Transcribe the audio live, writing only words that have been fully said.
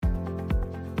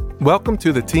Welcome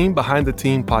to the Team Behind the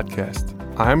Team podcast.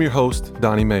 I am your host,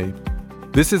 Donnie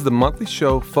Mabe. This is the monthly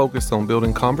show focused on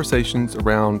building conversations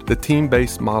around the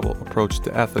team-based model approach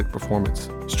to athletic performance,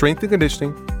 strength and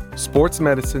conditioning, sports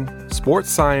medicine,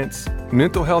 sports science,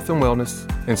 mental health and wellness,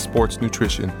 and sports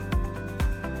nutrition.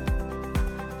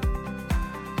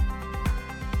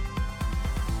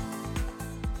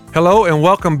 Hello and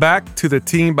welcome back to the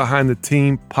Team Behind the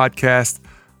Team podcast.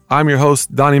 I'm your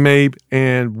host, Donnie Mabe,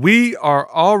 and we are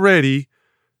already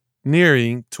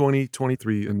nearing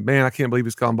 2023. And man, I can't believe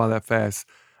it's gone by that fast.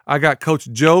 I got Coach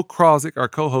Joe Krawczyk, our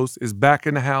co-host, is back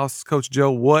in the house. Coach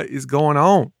Joe, what is going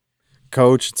on?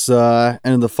 Coach, it's end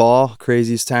of the fall,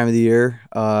 craziest time of the year.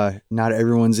 Not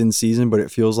everyone's in season, but it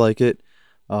feels like it.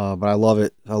 But I love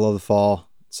it. I love the fall.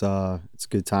 It's a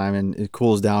good time, and it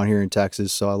cools down here in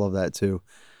Texas, so I love that too.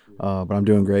 But I'm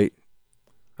doing great.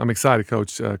 I'm excited,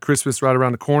 Coach. Christmas right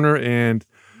around the corner. And,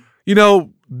 you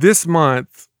know, this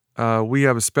month we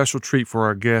have a special treat for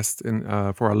our guests and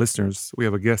for our listeners. We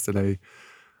have a guest today.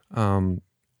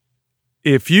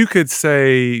 If you could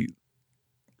say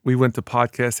we went to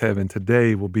podcast heaven,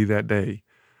 today will be that day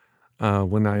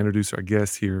when I introduce our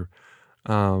guest here.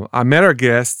 I met our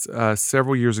guest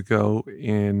several years ago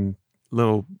in,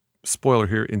 little spoiler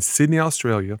here, in Sydney,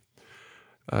 Australia.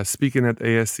 Speaking at the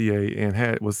ASCA, and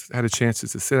had a chance to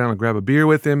sit down and grab a beer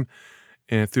with him,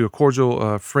 and through a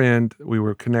cordial friend, we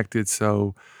were connected.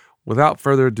 So, without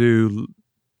further ado,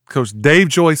 Coach Dave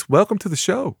Joyce, welcome to the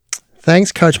show.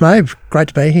 Thanks, Coach Mabe. Great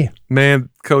to be here. Man,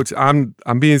 Coach, I'm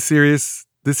being serious.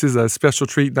 This is a special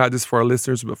treat, not just for our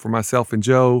listeners, but for myself and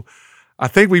Joe. I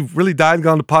think we've really died and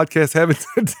gone to podcast heaven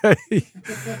today.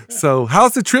 So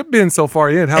how's the trip been so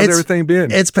far in? How's everything been?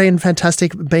 It's been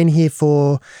fantastic. Been here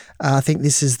for, I think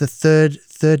this is the third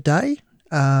day.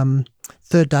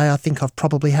 Third day, I think I've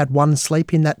probably had one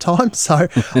sleep in that time. So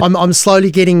I'm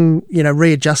slowly getting,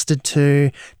 readjusted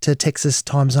to Texas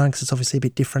time zone, because it's obviously a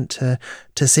bit different to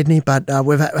Sydney. But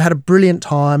we've had a brilliant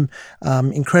time,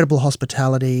 incredible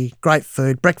hospitality, great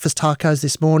food, breakfast tacos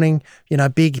this morning.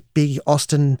 Big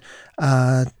Austin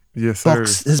yes,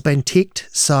 box has been ticked.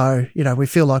 So we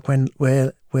feel like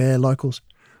we're locals.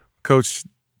 Coach,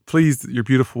 please, your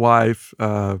beautiful wife.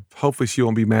 Hopefully, she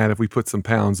won't be mad if we put some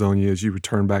pounds on you as you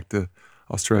return back to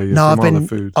Australia. No,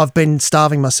 food. I've been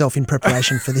starving myself in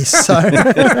preparation for this. So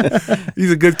he's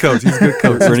a good coach. We're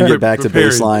going to get back to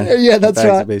baseline. Yeah, that's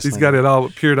right. He's got it all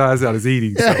periodized out his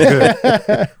eating. So good.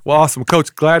 Well, awesome,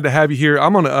 Coach. Glad to have you here.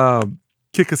 I'm going to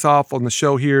kick us off on the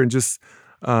show here, and just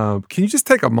can you just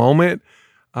take a moment,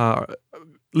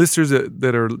 listeners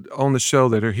that are on the show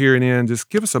that are hearing in, just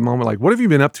give us a moment. Like, what have you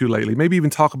been up to lately? Maybe even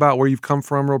talk about where you've come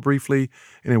from real briefly,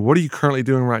 and then what are you currently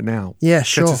doing right now? Yeah,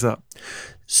 sure. Catch us up.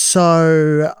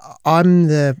 So I'm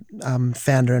the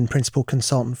founder and principal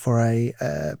consultant for a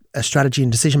strategy and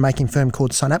decision-making firm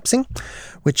called Synapsing,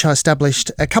 which I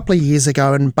established a couple of years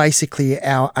ago. And basically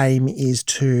our aim is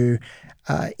to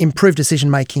improve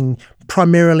decision-making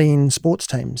primarily in sports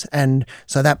teams. And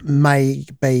so that may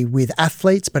be with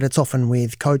athletes, but it's often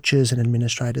with coaches and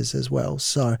administrators as well.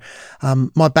 So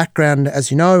my background,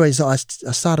 as you know, is I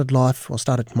started my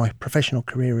professional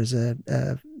career as a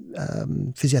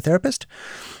physiotherapist,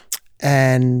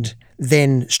 and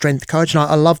then strength coach. And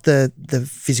I love the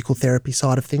physical therapy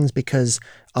side of things because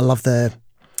I love the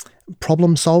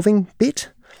problem solving bit,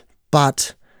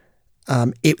 but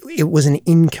it was an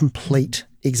incomplete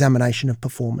examination of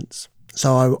performance.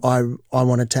 So I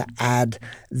wanted to add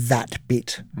that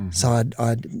bit. Mm-hmm. So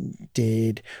I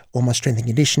did all my strength and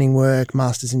conditioning work,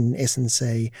 masters in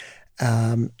S&C.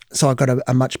 So I got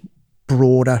a much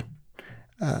broader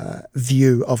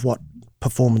view of what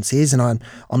performance is, and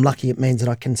I'm lucky. It means that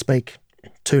I can speak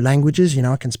two languages.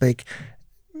 I can speak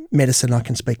medicine, I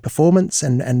can speak performance,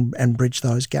 and bridge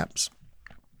those gaps.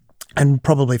 And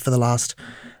probably for the last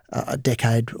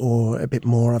decade or a bit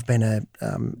more, I've been a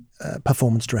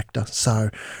performance director.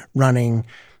 So running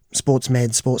sports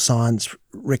med, sports science,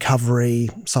 recovery,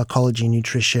 psychology,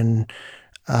 nutrition,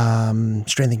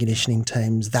 strength and conditioning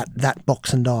teams. That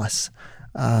box and dice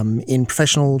in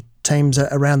professional teams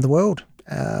around the world,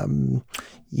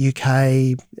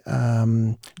 UK,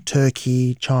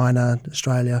 Turkey, China,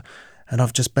 Australia, and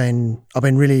I've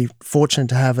been really fortunate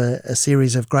to have a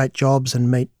series of great jobs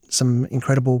and meet some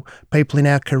incredible people in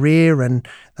our career, and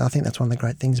I think that's one of the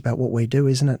great things about what we do,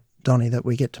 isn't it, Donnie, that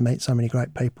we get to meet so many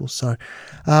great people. So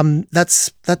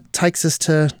that takes us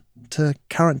to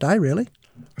current day, really.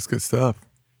 That's good stuff.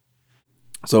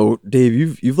 So,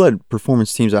 Dave, you've led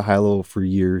performance teams at high level for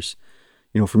years.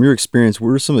 From your experience,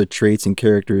 what are some of the traits and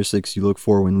characteristics you look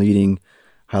for when leading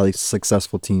highly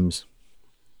successful teams?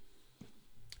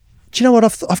 Do you know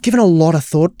what? I've given a lot of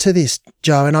thought to this,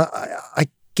 Joe, and I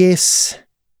guess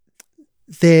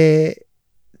there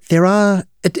are.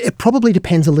 It probably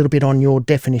depends a little bit on your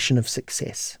definition of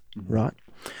success, right?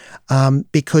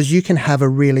 Because you can have a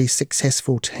really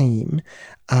successful team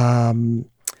that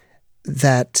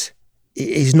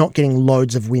is not getting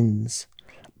loads of wins,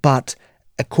 but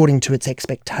according to its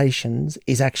expectations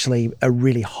is actually a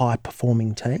really high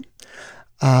performing team.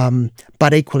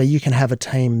 But equally, you can have a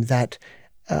team that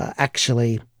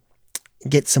actually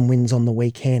gets some wins on the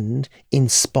weekend in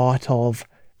spite of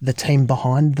the team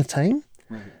behind the team.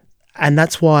 Right. And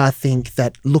that's why I think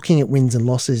that looking at wins and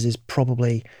losses is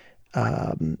probably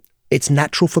it's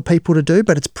natural for people to do,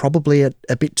 but it's probably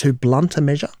a bit too blunt a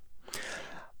measure.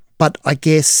 But I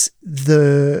guess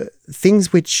the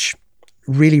things which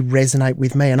really resonate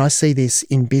with me, and I see this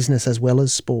in business as well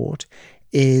as sport,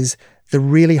 is the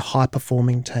really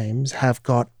high-performing teams have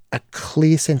got a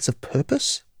clear sense of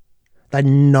purpose. They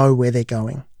know where they're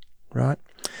going, right?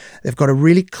 They've got a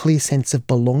really clear sense of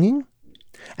belonging.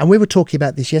 And we were talking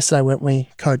about this yesterday, weren't we,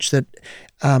 Coach, that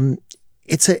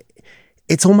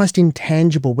it's almost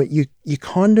intangible, but you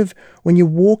kind of, when you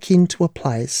walk into a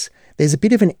place, there's a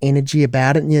bit of an energy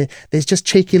about it, and there's just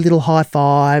cheeky little high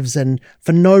fives, and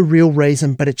for no real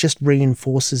reason, but it just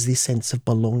reinforces this sense of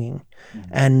belonging.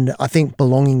 Mm-hmm. And I think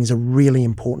belonging is a really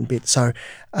important bit. So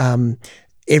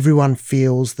everyone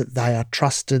feels that they are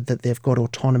trusted, that they've got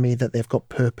autonomy, that they've got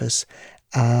purpose,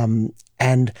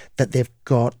 and that they've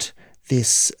got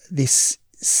this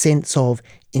sense of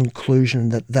inclusion,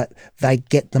 that they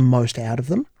get the most out of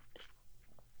them.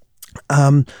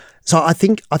 So I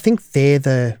think they're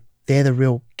the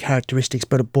real characteristics,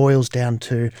 but it boils down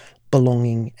to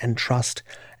belonging and trust,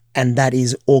 and that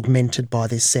is augmented by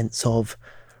this sense of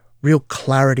real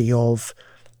clarity of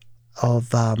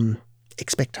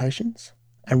expectations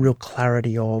and real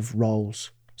clarity of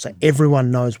roles. So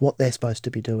everyone knows what they're supposed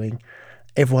to be doing.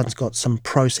 Everyone's got some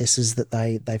processes that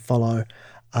they follow,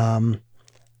 and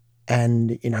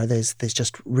there's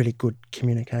just really good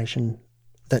communication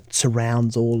that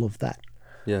surrounds all of that.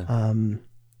 Yeah.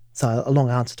 So a long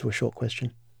answer to a short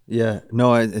question. Yeah.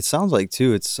 No, it sounds like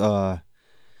too. It's I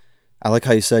like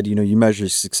how you said, you measure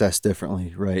success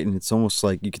differently, right? And it's almost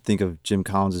like you could think of Jim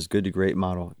Collins as good to great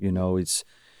model. It's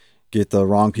get the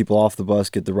wrong people off the bus,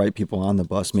 get the right people on the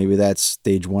bus. Maybe that's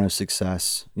stage one of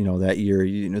success. That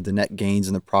year, the net gains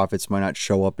and the profits might not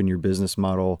show up in your business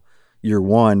model year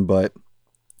one, but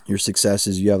your success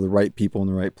is you have the right people in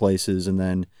the right places. And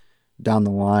then down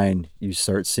the line, you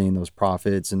start seeing those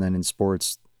profits. And then in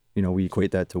sports, we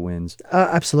equate that to wins.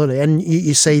 Absolutely. And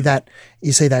you see that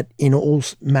in all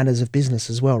manners of business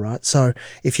as well, right? So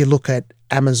if you look at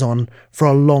Amazon, for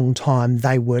a long time,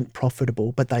 they weren't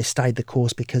profitable, but they stayed the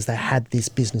course because they had this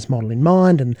business model in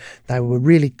mind, and they were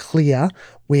really clear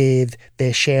with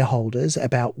their shareholders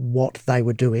about what they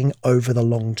were doing over the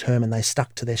long term, and they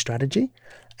stuck to their strategy.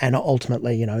 And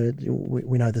ultimately,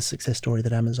 we know the success story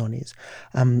that Amazon is.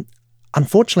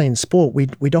 Unfortunately, in sport,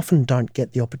 we'd often don't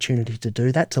get the opportunity to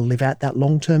do that, to live out that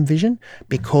long-term vision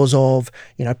because of,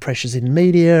 pressures in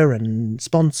media and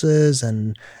sponsors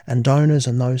and donors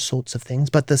and those sorts of things.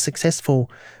 But the successful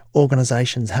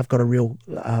organisations have got a real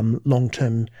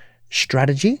long-term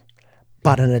strategy,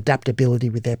 but an adaptability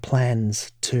with their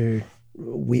plans to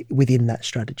within that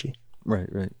strategy. Right.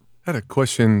 I had a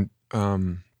question.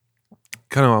 Kind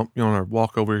of on our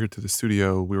walk over here to the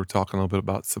studio, we were talking a little bit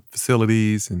about some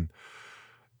facilities, and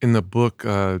in the book,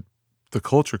 The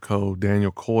Culture Code,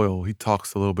 Daniel Coyle, he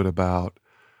talks a little bit about,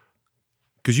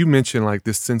 because you mentioned like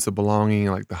this sense of belonging,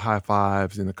 like the high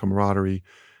fives and the camaraderie,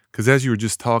 because as you were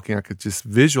just talking, I could just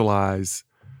visualize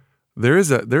there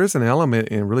is an element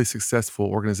in really successful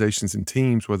organizations and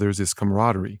teams where there's this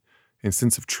camaraderie and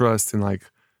sense of trust, and like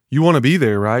you want to be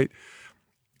there, right?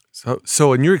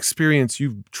 So in your experience,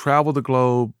 you've traveled the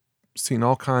globe, seen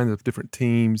all kinds of different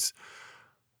teams.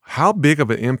 How big of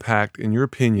an impact, in your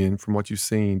opinion, from what you've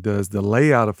seen, does the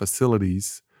layout of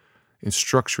facilities and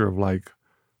structure of like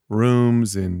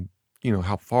rooms and,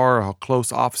 how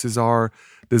close offices are,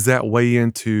 does that weigh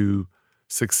into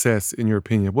success, in your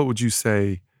opinion? What would you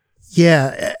say?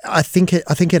 Yeah, I think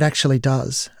it actually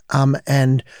does.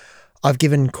 And I've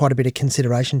given quite a bit of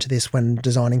consideration to this when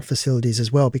designing facilities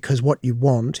as well, because what you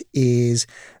want is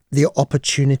the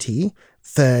opportunity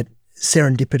for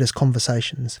serendipitous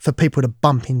conversations, for people to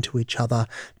bump into each other,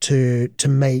 to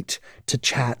meet, to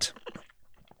chat.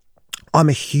 I'm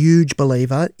a huge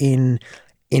believer in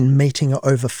meeting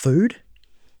over food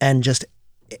and just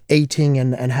eating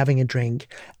and having a drink,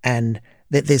 and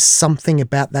that there's something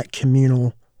about that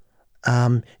communal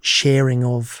sharing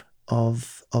of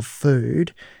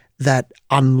food that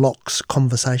unlocks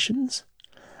conversations.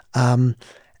 And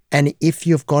if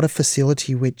you've got a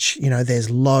facility which, there's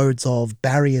loads of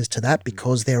barriers to that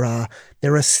because there are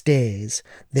stairs,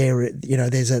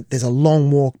 there's a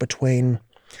long walk between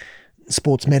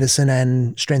sports medicine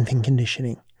and strength and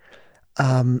conditioning.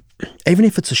 Even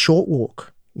if it's a short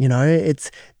walk,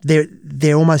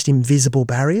 they're almost invisible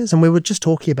barriers. And we were just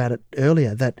talking about it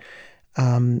earlier that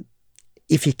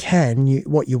if you can,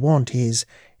 what you want is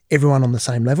everyone on the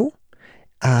same level,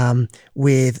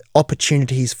 with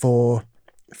opportunities for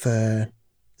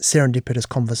serendipitous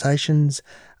conversations,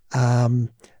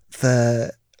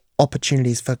 for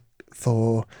opportunities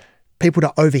for people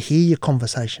to overhear your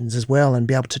conversations as well and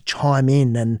be able to chime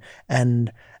in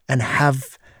and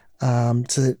have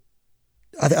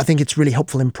I think it's really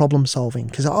helpful in problem solving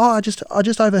because I just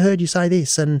overheard you say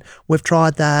this and we've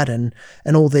tried that and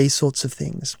all these sorts of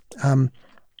things.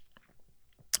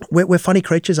 We're funny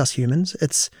creatures, us humans.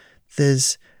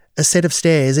 There's a set of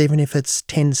stairs, even if it's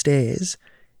 10 stairs,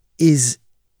 is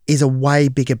a way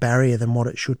bigger barrier than what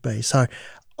it should be. So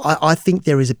I think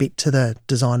there is a bit to the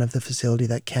design of the facility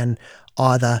that can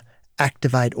either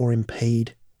activate or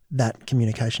impede that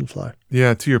communication flow.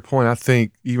 Yeah, to your point, I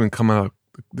think even coming out of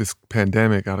this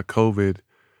pandemic, out of COVID,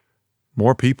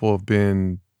 more people have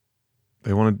been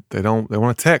they want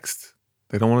to text,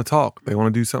 they don't want to talk, they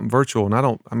want to do something virtual,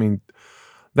 and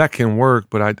that can work,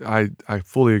 but I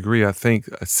fully agree. I think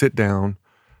a sit down,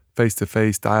 face to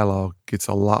face dialogue gets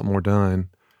a lot more done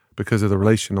because of the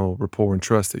relational rapport and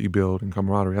trust that you build and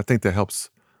camaraderie. I think that helps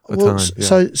a ton.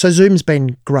 Yeah. So Zoom's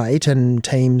been great and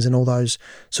Teams and all those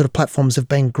sort of platforms have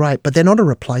been great, but they're not a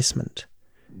replacement.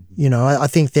 I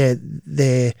think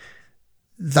they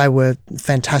were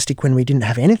fantastic when we didn't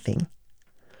have anything,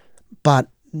 but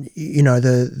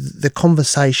the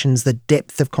conversations, the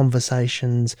depth of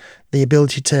conversations, the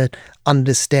ability to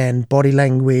understand body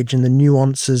language and the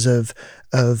nuances of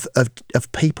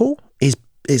people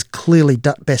is clearly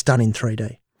best done in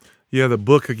 3D. Yeah, the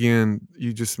book again.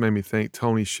 You just made me think.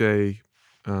 Tony Hsieh,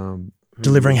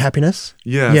 Delivering Happiness.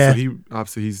 Yeah.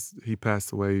 So he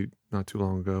passed away not too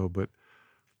long ago, but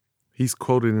he's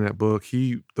quoted in that book.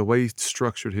 The way he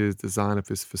structured his design of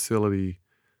his facility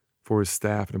for his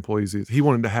staff and employees, he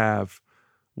wanted to have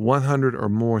 100 or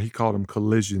more, he called them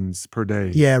collisions per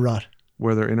day. Yeah, right.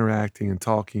 Where they're interacting and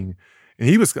talking. And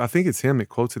I think it's him that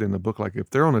quotes it in the book, like if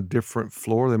they're on a different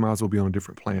floor, they might as well be on a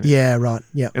different planet. Yeah, right.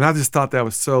 Yeah. And I just thought that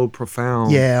was so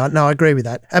profound. Yeah, no, I agree with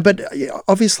that. But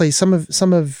obviously some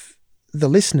of the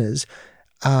listeners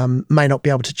may not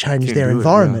be able to change their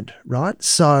environment, right?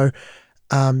 So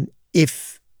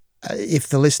if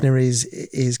the listener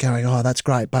is going, oh, that's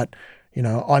great, but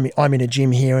I'm in a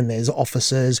gym here and there's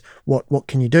offices. What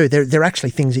can you do? There are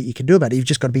actually things that you can do about it. You've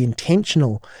just got to be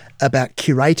intentional about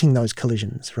curating those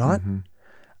collisions, right? Mm-hmm.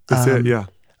 That's it. Yeah.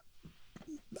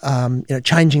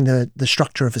 Changing the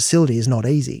structure of a facility is not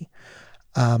easy,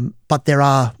 but there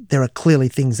are clearly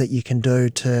things that you can do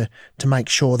to make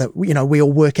sure that we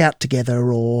all work out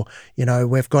together, or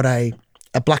we've got a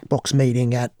black box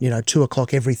meeting at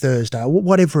 2:00 every Thursday,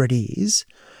 whatever it is.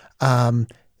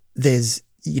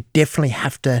 You definitely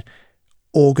have to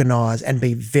organise and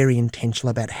be very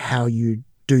intentional about how you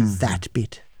do that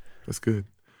bit. That's good.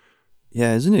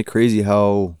 Yeah, isn't it crazy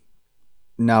how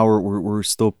now we're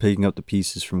still picking up the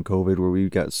pieces from COVID, where we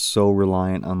got so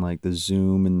reliant on like the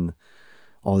Zoom and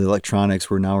all the electronics,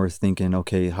 where now we're thinking,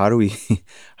 okay, how do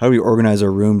we organize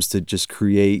our rooms to just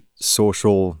create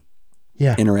social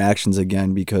interactions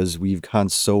again, because we've gone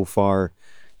so far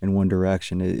in one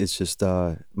direction. It's just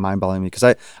mind-boggling me,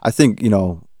 because I think,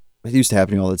 it used to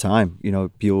happen all the time.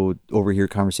 People would overhear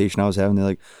conversation I was having. They're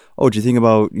like, oh, do you think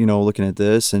about, looking at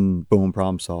this? And boom,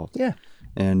 problem solved. Yeah.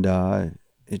 And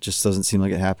it just doesn't seem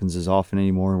like it happens as often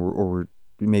anymore, or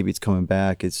maybe it's coming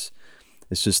back. It's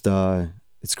just,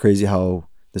 it's crazy how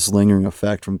this lingering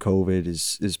effect from COVID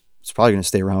is it's probably going to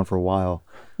stay around for a while.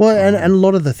 Well, and a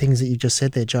lot of the things that you just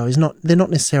said there, Joe, they're not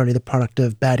necessarily the product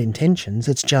of bad intentions.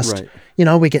 It's just,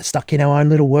 we get stuck in our own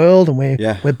little world and we're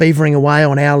beavering away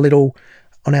on our little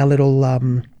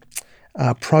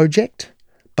project.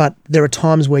 But there are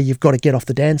times where you've got to get off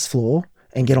the dance floor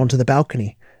and get onto the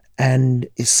balcony and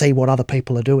see what other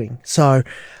people are doing. So,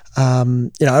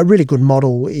 a really good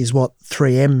model is what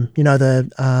 3M,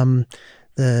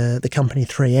 the company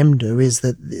 3M do, is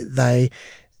that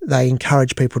they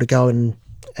encourage people to go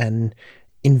and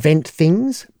invent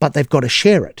things, but they've got to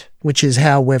share it, which is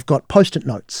how we've got Post-it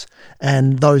notes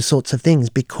and those sorts of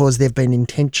things, because they've been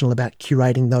intentional about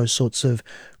curating those sorts of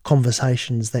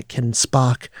conversations that can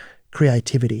spark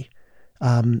creativity.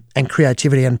 And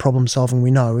creativity and problem solving, we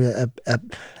know,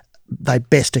 they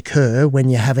best occur when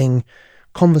you're having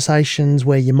conversations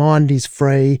where your mind is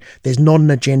free. There's not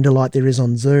an agenda like there is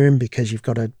on Zoom because you've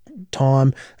got a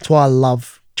time. That's why I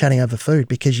love chatting over food,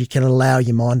 because you can allow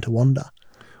your mind to wander.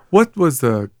 What was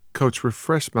the coach?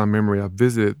 Refresh my memory. I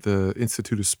visited the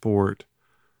Institute of Sport.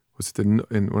 Was it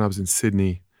when I was in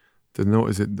Sydney?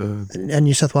 Is it the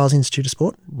New South Wales Institute of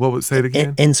Sport? What would say it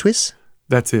again? NSWIS.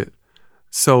 That's it.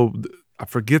 So I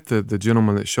forget the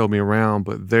gentleman that showed me around,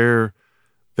 but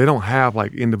they don't have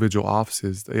like individual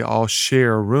offices. They all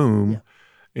share a room. Yeah.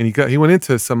 And he went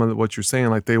into some of what you're saying,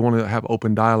 like they want to have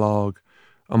open dialogue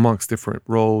amongst different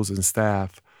roles and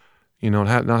staff, not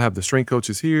have the strength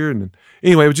coaches here. And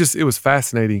anyway, it was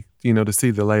fascinating, to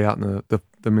see the layout and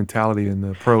the mentality and the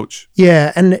approach.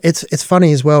 Yeah, and it's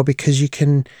funny as well because you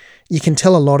can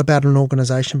tell a lot about an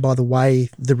organization by the way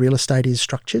the real estate is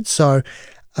structured. So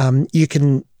you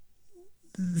can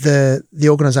the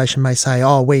organization may say,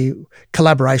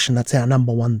 collaboration, that's our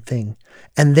number one thing.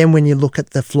 And then when you look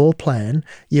at the floor plan,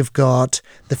 you've got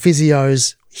the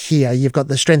physios here, you've got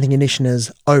the strength and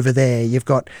conditioners over there, you've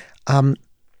got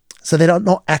so they're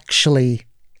not actually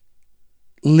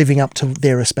living up to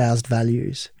their espoused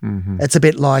values. Mm-hmm. It's a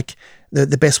bit like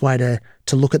the best way to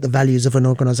look at the values of an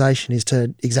organisation is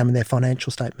to examine their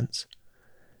financial statements.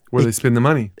 Where they spend the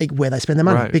money. Where they spend the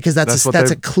money. Right. Because that's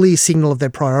a clear signal of their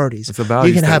priorities. It's a value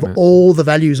You can statement. have all the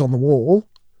values on the wall.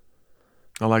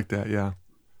 I like that, yeah.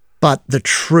 But the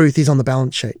truth is on the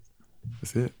balance sheet.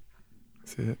 That's it.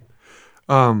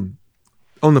 On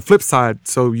the flip side,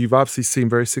 so you've obviously seen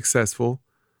very successful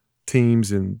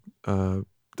teams and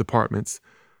departments.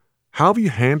 How have you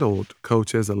handled,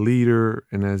 Coach, as a leader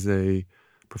and as a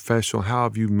professional? How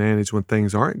have you managed when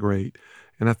things aren't great?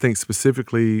 And I think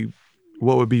specifically,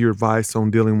 what would be your advice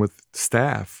on dealing with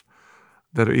staff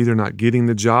that are either not getting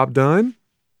the job done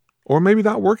or maybe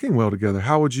not working well together?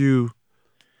 How would you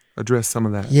address some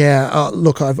of that? Yeah,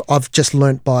 look, I've just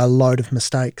learnt by a load of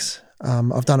mistakes.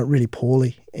 I've done it really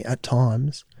poorly at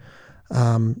times,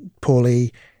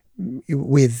 poorly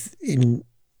with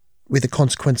the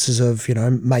consequences of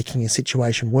making a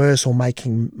situation worse or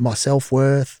making myself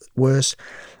worse.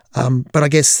 But I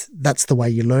guess that's the way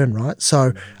you learn, right?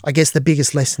 So I guess the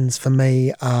biggest lessons for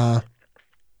me are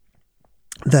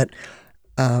that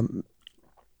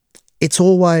it's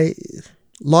always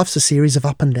life's a series of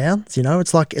up and downs.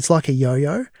 It's like a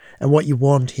yo-yo, and what you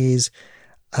want is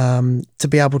to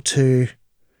be able to.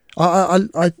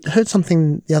 I heard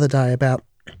something the other day about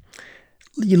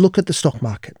you look at the stock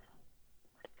market.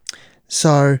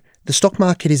 So the stock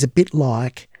market is a bit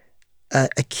like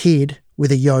a kid with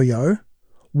a yo-yo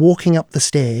walking up the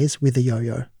stairs with a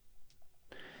yo-yo.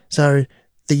 So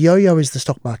the yo-yo is the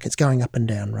stock market. It's going up and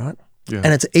down, right? Yeah.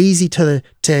 And it's easy to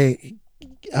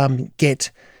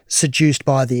get seduced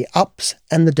by the ups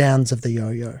and the downs of the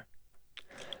yo-yo.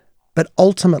 But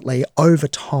ultimately, over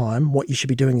time, what you should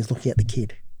be doing is looking at the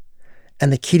kid.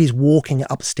 And the kid is walking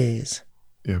upstairs.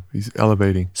 Yeah, he's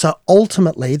elevating. So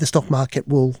ultimately, the stock market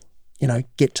will,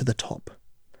 get to the top.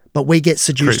 But we get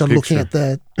seduced Great on looking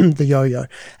picture. at the yo-yo.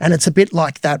 And it's a bit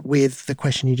like that with the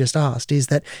question you just asked, is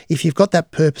that if you've got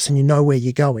that purpose and you know where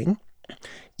you're going,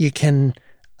 you can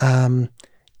have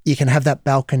that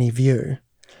balcony view.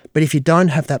 But if you don't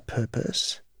have that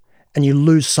purpose and you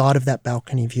lose sight of that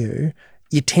balcony view,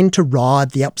 you tend to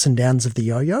ride the ups and downs of the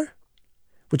yo-yo,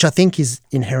 which I think is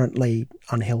inherently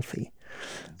unhealthy.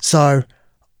 So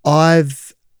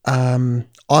I've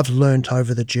learnt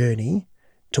over the journey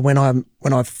to when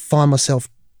I find myself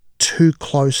too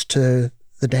close to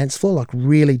the dance floor, like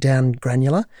really down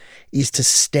granular, is to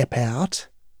step out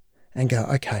and go,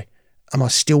 okay, am I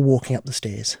still walking up the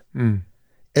stairs?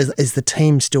 Is the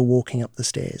team still walking up the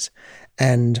stairs?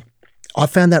 And I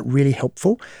found that really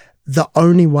helpful. The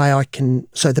only way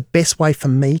the best way for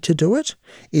me to do it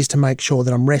is to make sure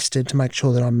that I'm rested, to make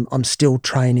sure that I'm still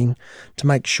training, to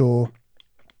make sure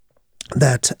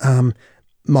that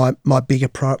my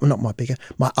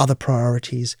other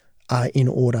priorities are in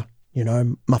order,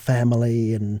 my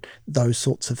family and those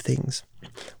sorts of things.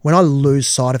 When I lose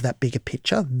sight of that bigger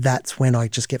picture, that's when I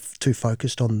just get too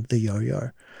focused on the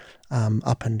yo-yo,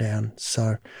 up and down.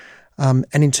 So, and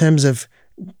in terms of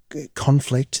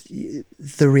conflict,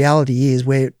 the reality is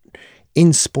we're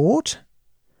in sport,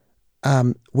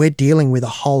 we're dealing with a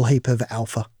whole heap of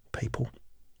alpha people.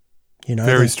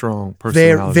 Very strong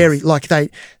personalities. Very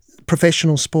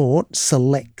professional sport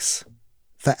selects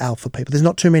for alpha people. There's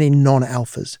not too many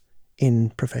non-alphas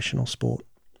in professional sport.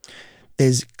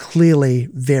 There's clearly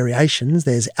variations.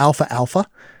 There's alpha,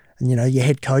 and your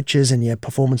head coaches and your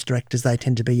performance directors, they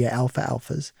tend to be your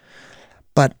alphas.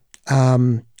 But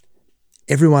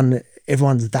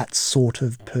everyone's that sort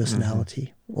of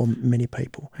personality. or many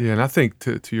people. Yeah, and I think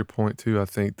to your point too, I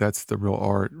think that's the real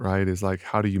art, right? Is like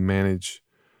how do you manage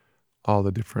all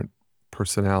the different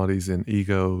personalities and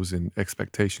egos and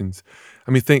expectations?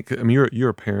 I mean, you're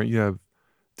a parent. You have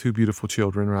two beautiful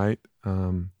children, right?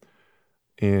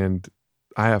 And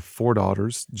I have 4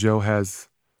 daughters. Joe has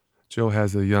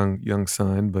a young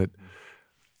son, but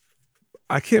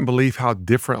I can't believe how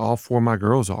different all 4 of my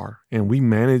girls are, and we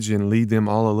manage and lead them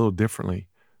all a little differently.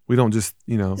 We don't just,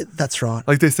 That's right.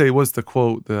 like they say, what's the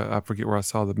quote? I forget where I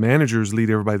saw the managers lead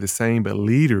everybody the same, but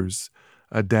leaders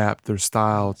adapt their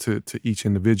style to each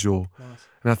individual. Nice.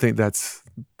 And I think that's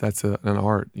an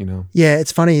art, Yeah,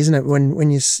 it's funny, isn't it?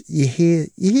 When you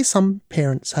hear some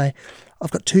parents say,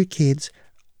 "I've got 2 kids,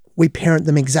 we parent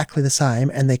them exactly the same,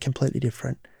 and they're completely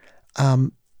different."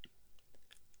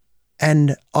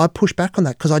 And I push back on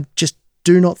that because I just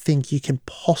do not think you can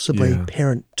possibly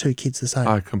parent 2 kids the same.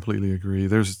 I completely agree.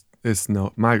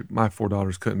 My 4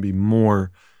 daughters couldn't be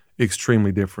more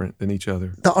extremely different than each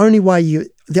other. The only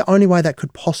way that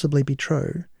could possibly be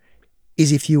true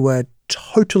is if you were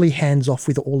totally hands off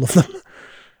with all of them.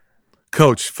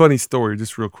 Coach, funny story,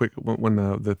 just real quick. When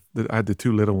I had the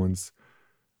 2 little ones,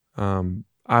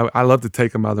 I love to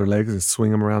take them by their legs and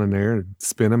swing them around in there and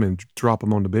spin them and drop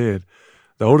them on the bed.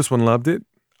 The oldest one loved it.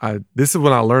 This is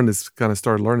when I learned this, kind of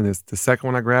started learning this. The second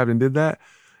one I grabbed and did that,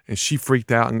 and she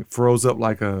freaked out and froze up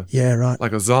like a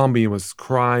zombie and was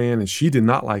crying, and she did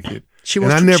not like it. She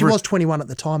was 21 at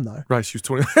the time, though. Right, she was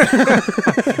 20.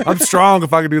 I'm strong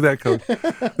if I could do that, Coach.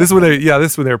 This one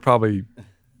they were probably,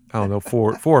 I don't know,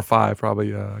 4 or 5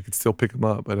 probably. I could still pick them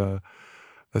up, but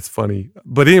that's funny.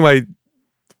 But anyway,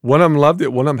 one of them loved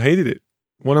it, one of them hated it.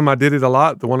 One of them I did it a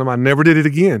lot. The one of them I never did it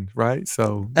again. Right,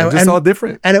 so they're just all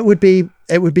different. And it would be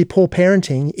poor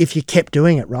parenting if you kept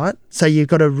doing it. Right, so you've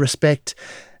got to respect.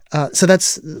 So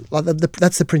that's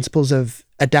the principles of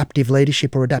adaptive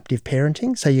leadership or adaptive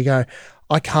parenting. So you go,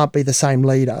 I can't be the same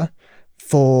leader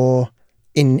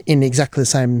in exactly the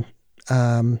same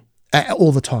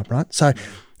all the time. Right, so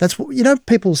that's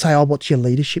people say, oh, what's your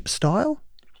leadership style?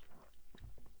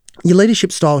 Your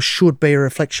leadership style should be a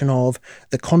reflection of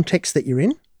the context that you're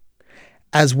in,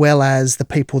 as well as the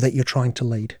people that you're trying to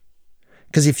lead.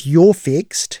 Because if you're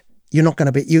fixed, you're not going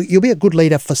to be. You'll be a good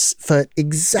leader for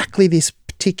exactly this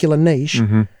particular niche,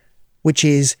 which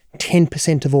is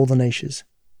 10% of all the niches.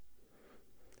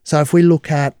 So if we look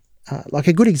at like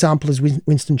a good example is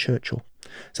Winston Churchill.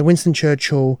 So Winston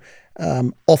Churchill,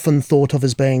 often thought of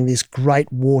as being this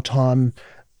great wartime,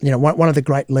 one of the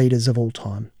great leaders of all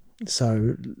time.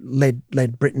 So led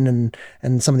Britain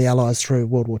and some of the Allies through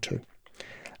World War II.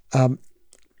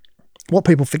 What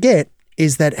people forget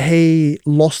is that he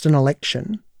lost an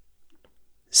election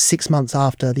 6 months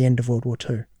after the end of World War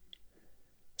II.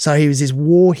 So he was this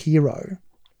war hero,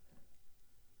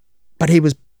 but he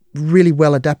was really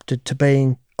well adapted to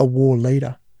being a war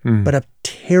leader, but a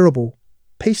terrible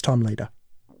peacetime leader.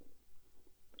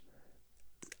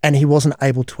 And he wasn't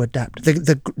able to adapt.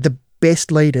 The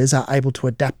best leaders are able to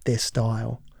adapt their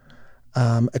style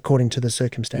according to the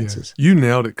circumstances. Yeah. You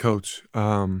nailed it, Coach,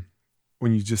 when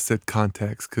you just said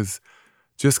context, because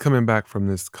just coming back from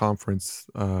this conference,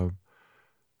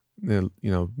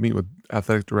 meet with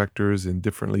athletic directors and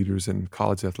different leaders in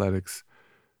college athletics,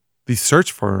 these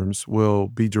search firms will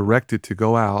be directed to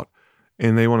go out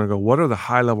and they want to go, what are the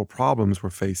high-level problems we're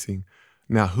facing?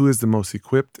 Now, who is the most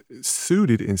equipped,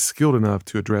 suited, and skilled enough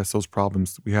to address those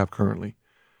problems we have currently?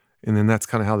 And then that's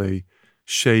kind of how they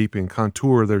shape and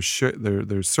contour their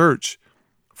search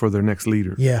for their next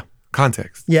leader. Yeah.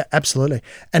 Context. Yeah, absolutely.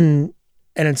 And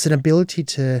it's an ability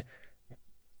to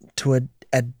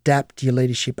adapt your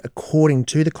leadership according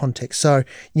to the context. So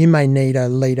you may need a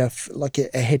leader like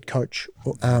a head coach.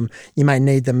 You may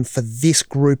need them for this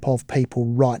group of people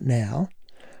right now,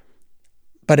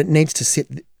 but it needs to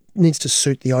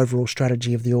suit the overall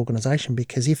strategy of the organization,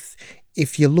 because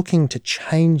if you're looking to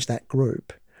change that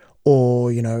group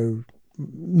or,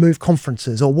 move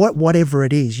conferences or whatever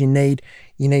it is, you need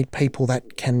people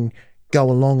that can go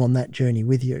along on that journey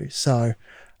with you. So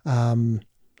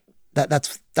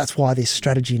that's why this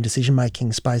strategy and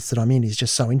decision-making space that I'm in is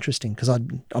just so interesting, because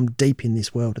I'm deep in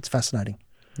this world. It's fascinating.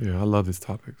 Yeah, I love this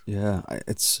topic. Yeah,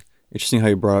 it's interesting how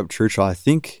you brought up Churchill. I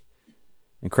think,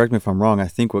 and correct me if I'm wrong, I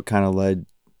think what kind of led,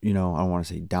 I don't want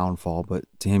to say downfall, but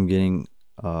to him getting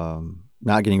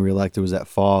not getting reelected was that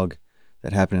fog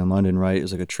that happened in London, right? It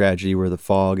was like a tragedy where the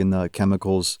fog and the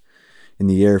chemicals in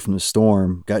the air from the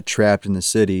storm got trapped in the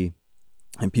city,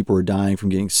 and people were dying from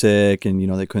getting sick, and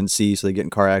they couldn't see, so they get in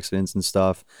car accidents and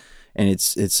stuff. And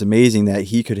it's amazing that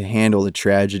he could handle the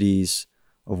tragedies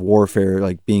of warfare,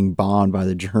 like being bombed by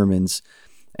the Germans,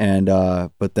 And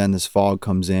but then this fog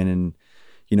comes in, and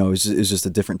it's just a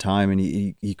different time, and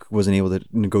he wasn't able to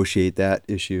negotiate that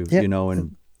issue. Yep.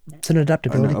 And it's an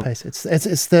adaptability piece.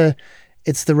 It's the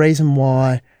reason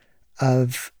why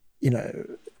of the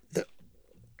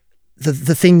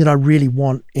thing that I really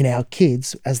want in our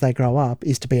kids as they grow up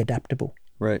is to be adaptable.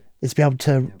 Right. Is to be able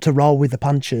to roll with the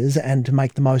punches and to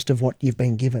make the most of what you've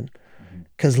been given.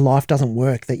 Because life doesn't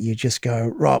work that you just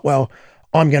go, right, well,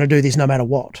 I'm going to do this no matter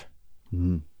what.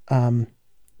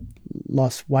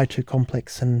 Life's way too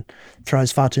complex and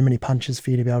throws far too many punches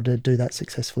for you to be able to do that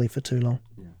successfully for too long.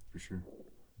 Yeah, for sure.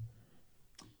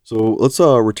 So let's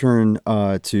let's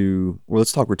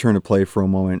talk return to play for a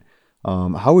moment.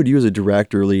 How would you as a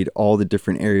director lead all the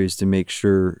different areas to make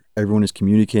sure everyone is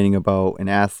communicating about an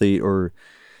athlete, or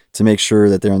to make sure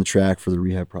that they're on the track for the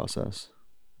rehab process?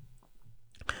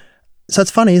 So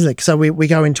it's funny, isn't it? So we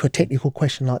go into a technical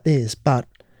question like this, but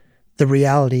the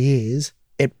reality is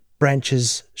it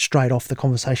branches straight off the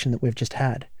conversation that we've just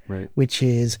had, right? Which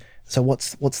is, so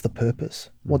what's the purpose?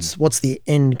 What's the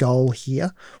end goal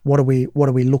here? What are we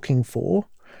looking for?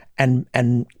 And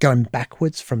going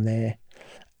backwards from there,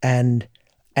 and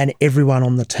everyone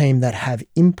on the team that have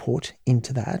input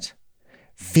into that,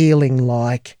 feeling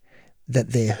like that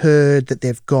they're heard, that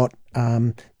they've got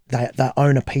they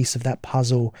own a piece of that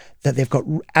puzzle, that they've got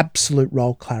absolute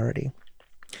role clarity.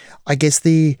 I guess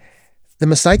the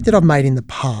mistake that I've made in the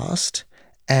past,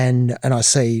 and I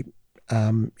see,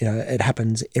 it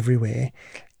happens everywhere,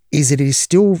 is it is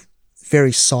still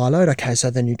very siloed. Okay, so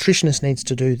the nutritionist needs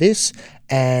to do this,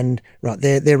 and right,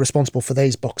 they're responsible for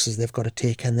these boxes they've got to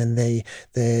tick, and then the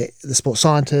sports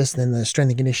scientist, and then the strength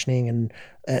and conditioning,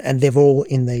 and they're all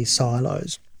in these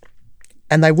silos,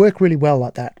 and they work really well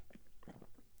like that.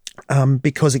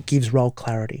 Because it gives role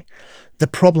clarity. The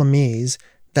problem is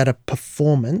that a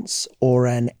performance or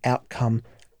an outcome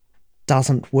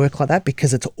doesn't work like that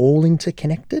because it's all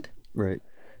interconnected. Right.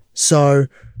 So,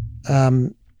 as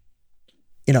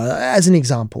an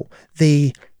example,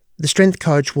 the strength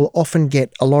coach will often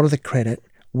get a lot of the credit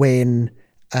when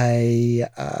an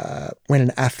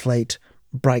athlete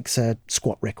breaks a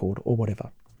squat record or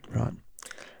whatever, right?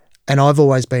 And I've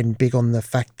always been big on the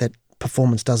fact that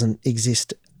performance doesn't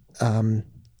exist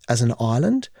as an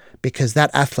island, because that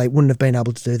athlete wouldn't have been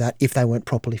able to do that if they weren't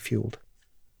properly fueled.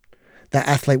 That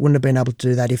athlete wouldn't have been able to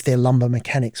do that if their lumbar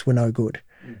mechanics were no good.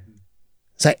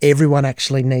 So everyone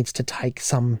actually needs to take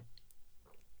some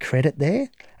credit there.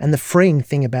 And the freeing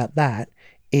thing about that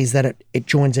is that it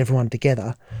joins everyone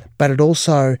together, but it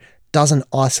also doesn't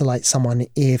isolate someone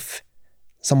if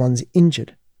someone's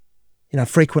injured.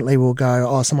 Frequently we'll go,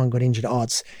 oh, someone got injured. Oh,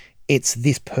 it's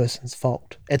this person's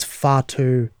fault. That's far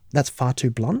too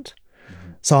blunt.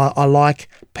 So I like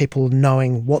people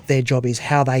knowing what their job is,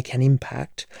 how they can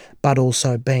impact, but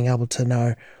also being able to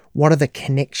know what are the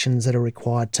connections that are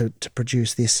required to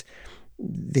produce this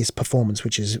performance,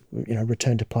 which is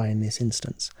return to play in this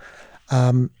instance.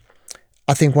 I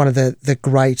think one of the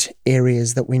great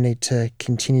areas that we need to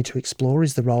continue to explore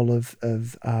is the role of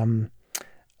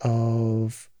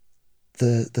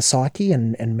the psyche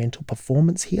and mental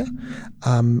performance here,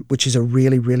 which is a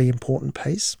really, really important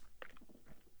piece.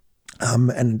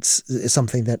 And it's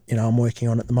something that I'm working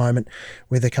on at the moment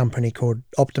with a company called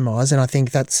Optimize, and I think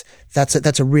that's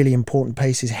a really important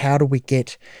piece. Is how do we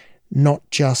get not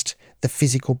just the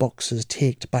physical boxes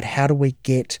ticked, but how do we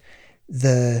get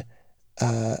the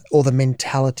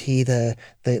mentality,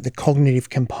 the cognitive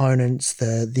components,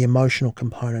 the emotional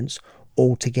components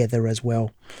all together as well.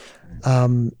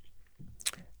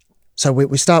 So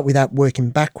we start with that, working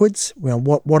backwards.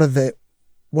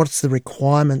 What's the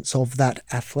requirements of that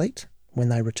athlete when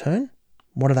they return?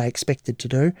 What are they expected to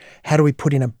do? How do we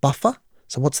put in a buffer?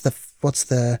 So what's the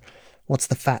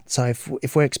fat? So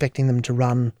if we're expecting them to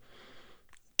run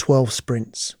 12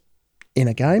 sprints in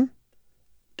a game,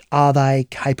 are they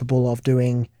capable of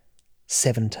doing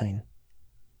 17?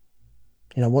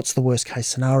 What's the worst case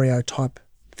scenario type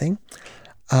thing?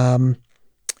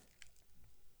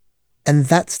 And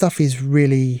that stuff is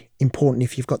really important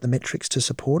if you've got the metrics to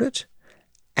support it,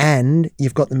 and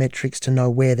you've got the metrics to know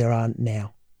where they are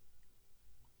now.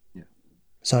 Yeah.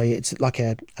 So it's like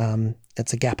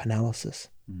it's a gap analysis,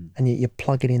 and you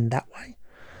plug it in that way.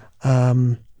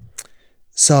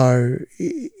 So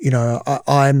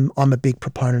I'm a big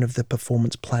proponent of the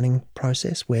performance planning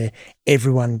process, where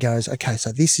everyone goes, okay,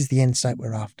 so this is the end state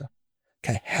we're after.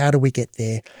 Okay, how do we get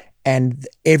there? And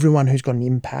everyone who's got an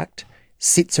impact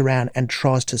sits around and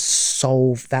tries to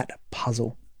solve that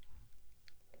puzzle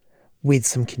with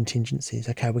some contingencies.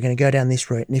 Okay, we're going to go down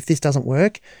this route, and if this doesn't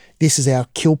work, this is our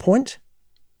kill point.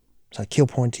 So kill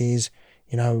point is,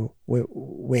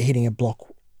 we're hitting a block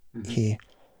here?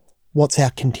 What's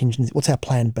our contingency? What's our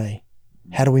plan B?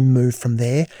 How do we move from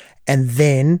there? And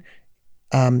then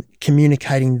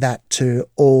communicating that to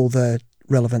all the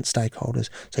relevant stakeholders.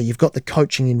 So you've got the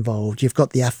coaching involved, you've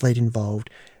got the athlete involved.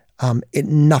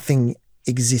 Nothing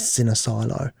exists in a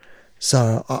silo.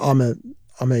 So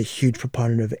I'm a huge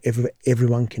proponent of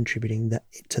everyone contributing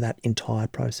to that entire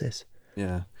process.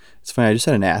 Yeah, it's funny. I just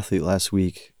had an athlete last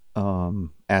week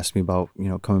ask me about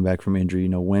coming back from injury.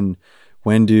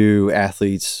 When do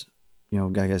athletes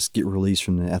I guess get released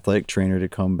from the athletic trainer to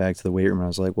come back to the weight room? And I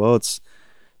was like, well, it's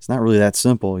not really that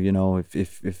simple.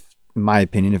 If in my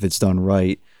opinion, if it's done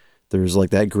right, there's like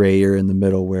that gray area in the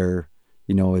middle where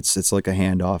it's like a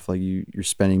handoff. Like you're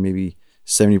spending maybe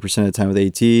 70% of the time with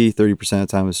AT, 30% of the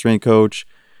time with strength coach,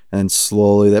 and then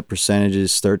slowly that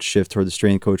percentages start to shift toward the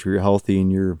strength coach where you're healthy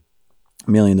and you're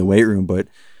mainly in the weight room. But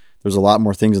there's a lot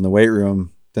more things in the weight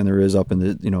room than there is up in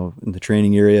the in the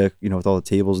training area, with all the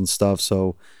tables and stuff.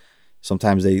 So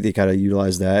sometimes they kind of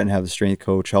utilize that and have the strength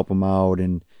coach help them out,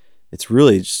 and it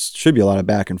should be a lot of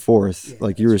back and forth,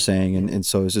 like you were saying, and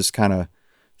so it's just kind of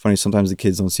funny. Sometimes the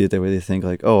kids don't see it that way. They think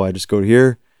like, oh, I just go to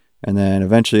here, and then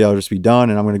eventually I'll just be done,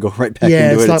 and I'm going to go right back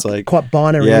into it. It's like quite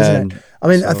binary, isn't it? I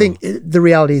mean, I think the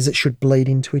reality is it should bleed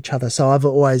into each other. So I've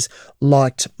always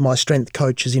liked my strength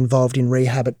coaches involved in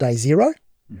rehab at day 0,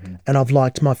 and I've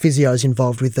liked my physios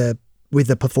involved with the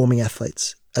performing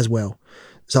athletes as well.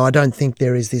 So I don't think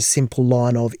there is this simple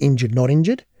line of injured, not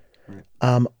injured,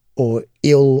 or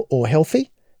ill or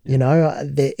healthy.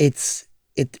 It's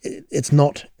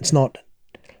not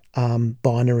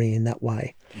binary in that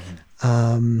way.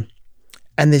 And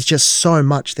there's just so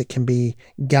much that can be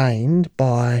gained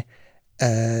by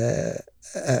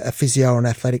a physio or an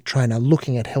athletic trainer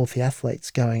looking at healthy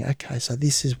athletes going, okay, so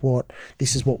this is what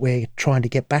we're trying to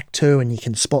get back to, and you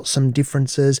can spot some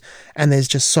differences. And there's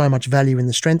just so much value in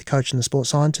the strength coach and the sports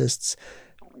scientists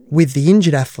with the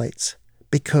injured athletes,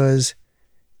 because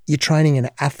you're training an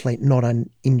athlete, not an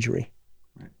injury.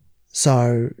 Right.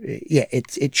 So yeah,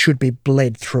 it should be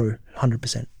bled through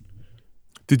 100%.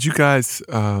 Did you guys,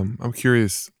 I'm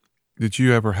curious, did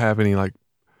you ever have any like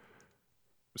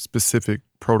specific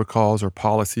protocols or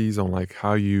policies on like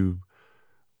how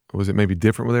was it maybe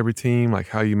different with every team? Like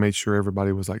how you made sure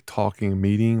everybody was like talking and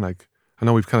meeting? Like, I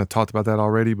know we've kind of talked about that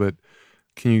already, but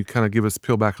can you kind of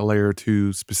peel back a layer or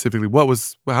two specifically?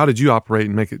 How did you operate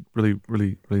and make it really,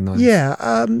 really, really nice?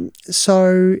 Yeah.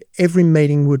 So every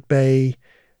meeting would be,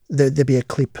 there'd be a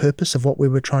clear purpose of what we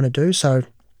were trying to do. So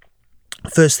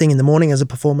first thing in the morning as a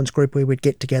performance group, we would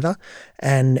get together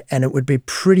and it would be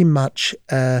pretty much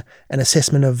an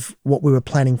assessment of what we were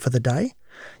planning for the day.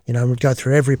 We'd go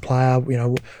through every player,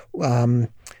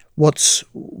 what's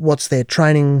their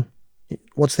training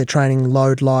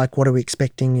load like, what are we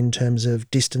expecting in terms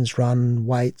of distance run,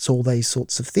 weights, all these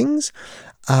sorts of things.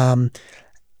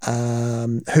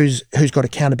 Who's got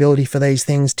accountability for these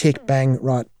things, tick, bang,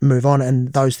 right, move on.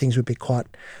 And those things would be quite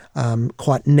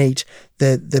neat.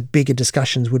 The bigger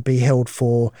discussions would be held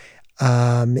for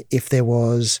if there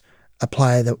was a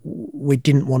player that we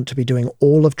didn't want to be doing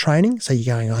all of training. So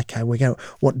you're going, okay,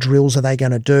 what drills are they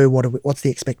going to do? What's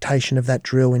the expectation of that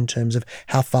drill in terms of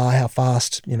how far, how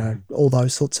fast, all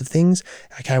those sorts of things.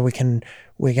 Okay, we're going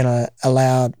to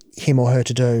allow him or her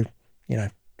to do,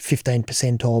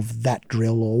 15% of that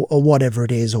drill or whatever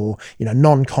it is, or,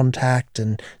 non-contact.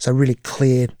 And so really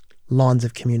clear lines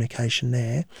of communication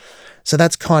there. So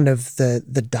that's kind of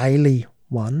the daily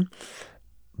one.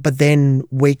 But then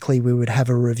weekly we would have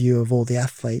a review of all the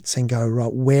athletes and go,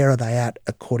 right, where are they at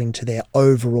according to their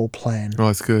overall plan? Oh,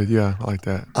 that's good. Yeah, I like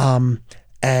that.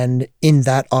 And in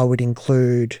that I would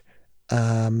include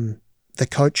the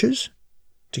coaches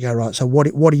to go, right, so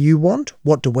what do you want?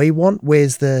 What do we want? Where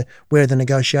are the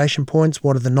negotiation points?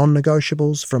 What are the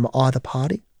non-negotiables from either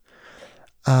party?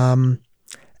 And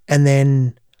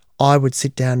then I would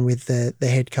sit down with the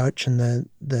head coach and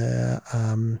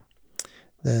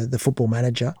the football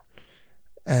manager,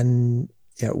 and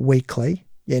weekly,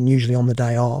 and usually on the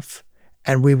day off,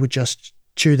 and we would just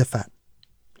chew the fat.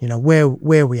 Where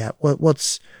are we at?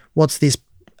 What's this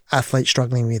athlete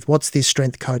struggling with? What's this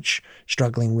strength coach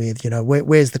struggling with?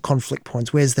 Where's the conflict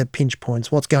points? Where's the pinch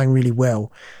points? What's going really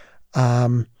well?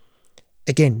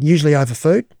 Again, usually over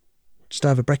food, just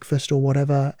over breakfast or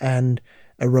whatever, and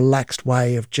a relaxed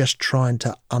way of just trying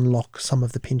to unlock some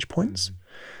of the pinch points.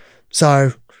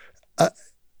 So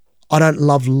I don't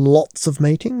love lots of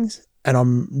meetings, and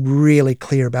I'm really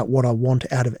clear about what I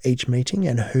want out of each meeting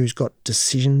and who's got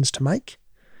decisions to make.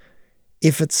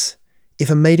 If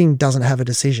a meeting doesn't have a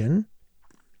decision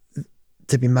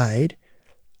to be made,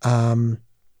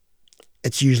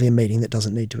 it's usually a meeting that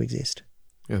doesn't need to exist.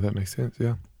 Yeah, that makes sense.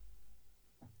 Yeah.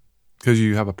 Because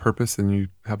you have a purpose and you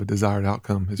have a desired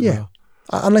outcome as Yeah. well.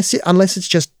 Unless it's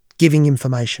just giving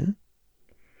information.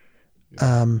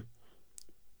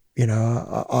 You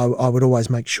know, I would always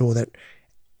make sure that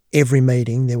every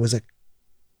meeting there was a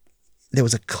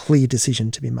clear decision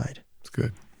to be made. It's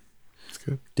good. It's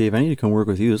good. Dave, I need to come work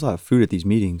with you. There's a lot of food at these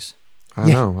meetings.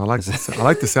 I know. I like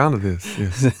the sound of this.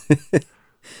 Yes.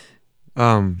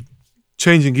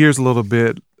 Changing gears a little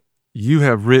bit, you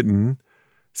have written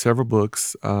several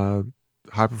books,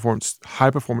 high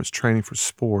performance training for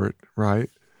sport, right?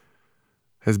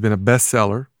 Has been a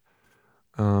bestseller.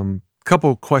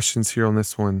 Couple questions here on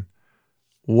this one.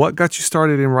 What got you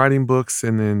started in writing books,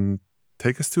 and then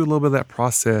take us through a little bit of that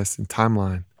process and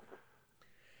timeline.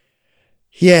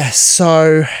 Yeah,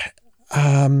 so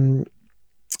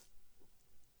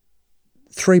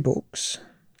 3 books.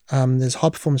 There's High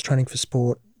Performance Training for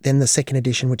Sport, then the second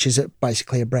edition, which is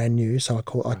basically a brand new, so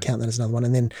I count that as another one,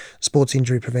 and then Sports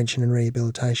Injury Prevention and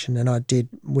Rehabilitation. And I did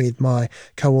with my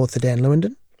co-author Dan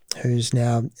Lewenden, who's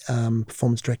now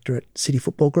performance director at City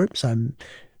Football Group, so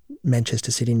Manchester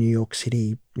City, New York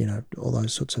City, you know, all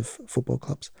those sorts of football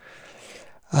clubs.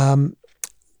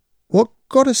 What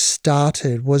got us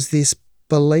started was this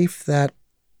belief that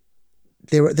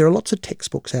there are lots of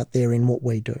textbooks out there in what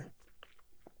we do.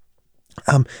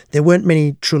 There weren't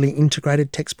many truly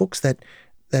integrated textbooks that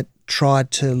tried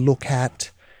to look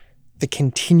at the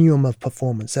continuum of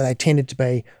performance. So they tended to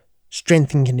be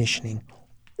strength and conditioning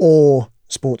or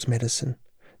sports medicine.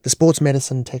 The sports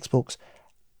medicine textbooks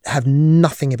have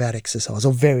nothing about exercise,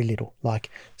 or very little,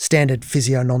 like standard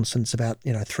physio nonsense about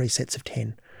 3 sets of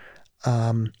 10.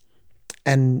 And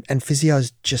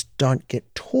physios just don't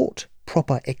get taught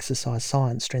proper exercise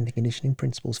science, strength and conditioning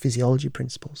principles, physiology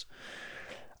principles.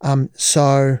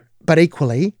 But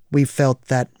equally, we felt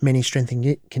that many strength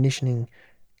and conditioning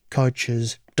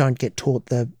coaches don't get taught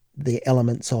the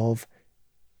elements of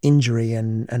injury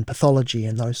and pathology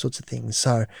and those sorts of things.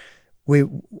 So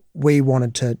we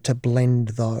wanted to blend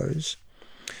those.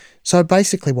 So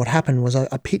basically what happened was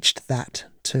I pitched that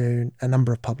to a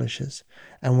number of publishers,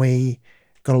 and we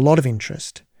got a lot of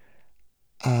interest.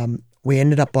 We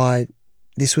ended up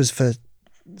this was for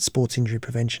sports injury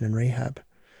prevention and rehab,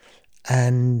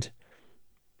 and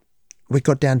we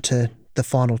got down to the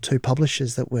final 2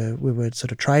 publishers that we were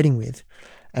sort of trading with,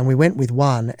 and we went with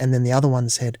one, and then the other one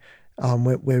said,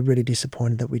 we're really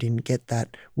disappointed that we didn't get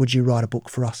that. Would you write a book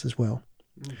for us as well?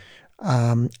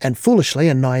 And foolishly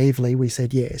and naively, we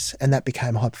said yes, and that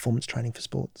became High Performance Training for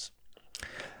Sports.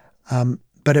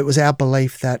 But it was our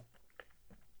belief that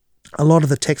a lot of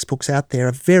the textbooks out there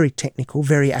are very technical,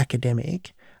 very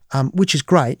academic, which is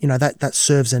great. That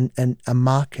serves a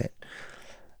market.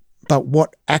 But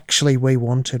what actually we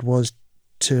wanted was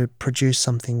to produce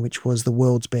something which was the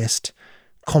world's best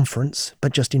conference,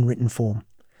 but just in written form.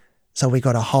 So we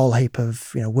got a whole heap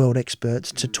of world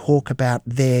experts to talk about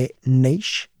their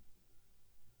niche,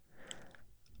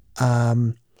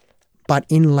 but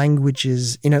in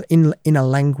languages in a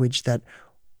language that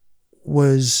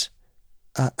was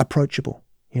approachable.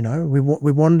 We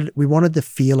wanted the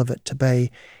feel of it to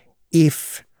be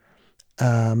if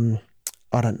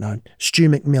I don't know, Stu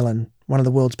McMillan, one of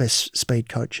the world's best speed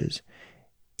coaches,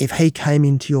 if he came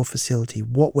into your facility,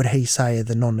 what would he say are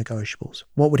the non-negotiables?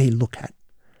 What would he look at?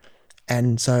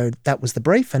 And so that was the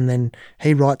brief, and then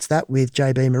he writes that with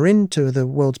JB Marin, 2 of the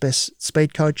world's best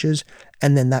speed coaches,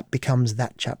 and then that becomes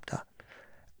that chapter.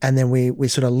 And then we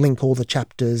sort of link all the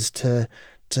chapters to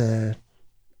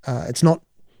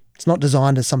it's not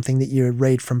designed as something that you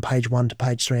read from page 1 to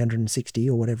page 360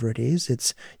 or whatever it is.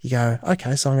 It's you go,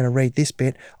 okay, so I'm going to read this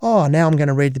bit. Oh, now I'm going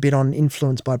to read the bit on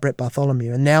Influence by Brett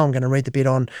Bartholomew, and now I'm going to read the bit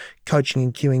on Coaching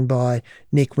and Cueing by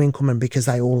Nick Winkelman, because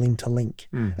they all interlink.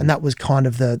 Mm-hmm. And that was kind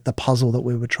of the puzzle that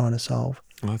we were trying to solve.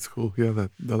 Oh, that's cool. Yeah,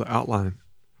 the outline.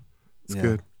 It's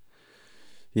good.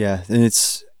 Yeah, and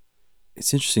it's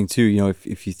interesting too.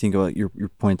 If you think about your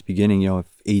point at the beginning, if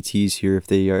ATs here, if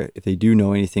they do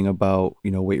know anything about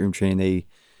weight room training,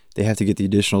 they have to get the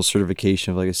additional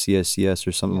certification of like a CSCS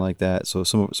or something like that. So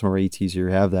some of our ATs here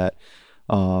have that,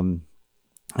 and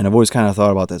I've always kind of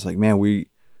thought about that. It's like, man, we're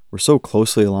so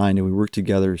closely aligned and we work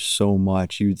together so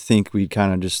much. You'd think we'd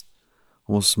kind of just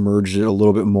almost merged it a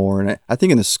little bit more. And I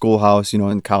think in the schoolhouse,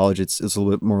 in college, it's a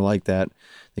little bit more like that.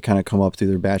 They kind of come up through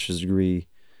their bachelor's degree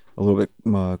a little bit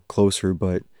closer,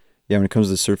 but yeah, when it comes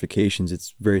to certifications,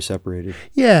 it's very separated.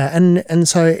 Yeah, and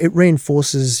so it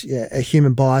reinforces a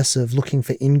human bias of looking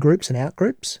for in-groups and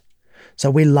out-groups. So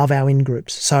we love our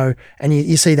in-groups. So, and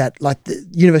you see that, like the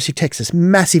University of Texas,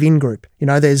 massive in-group.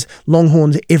 There's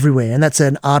Longhorns everywhere, and that's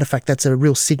an artifact. That's a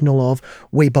real signal of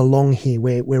we belong here.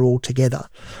 We're all together.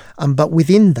 But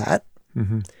within that,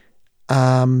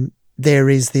 there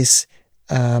is this,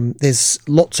 there's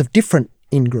lots of different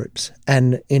in-groups,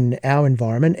 and in our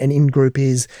environment, an in-group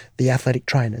is the athletic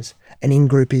trainers, an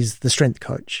in-group is the strength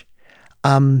coach.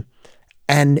 And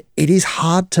it is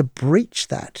hard to breach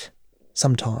that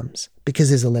sometimes because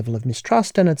there's a level of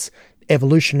mistrust, and it's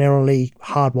evolutionarily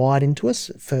hardwired into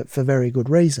us for very good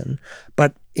reason.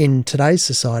 But in today's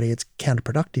society, it's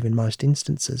counterproductive in most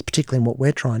instances, particularly in what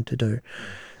we're trying to do.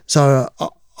 So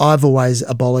I've always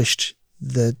abolished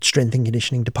the strength and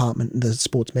conditioning department and the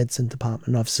sports medicine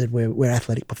department. I've said we're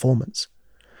athletic performance.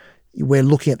 We're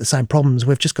looking at the same problems.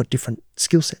 We've just got different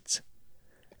skill sets.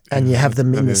 And you have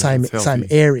them in the same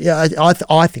area.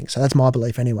 I think so. That's my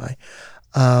belief anyway.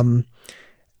 And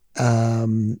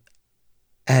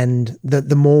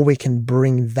the more we can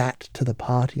bring that to the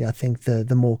party, I think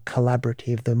the more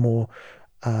collaborative, the more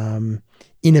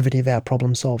innovative our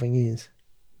problem solving is.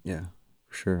 Yeah,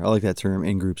 for sure. I like that term,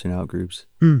 in groups and out groups.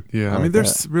 Yeah, I mean,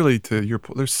 there's really, to your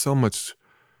point, there's so much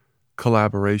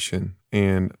collaboration,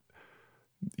 and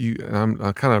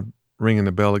I'm kind of ringing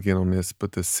the bell again on this,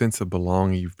 but the sense of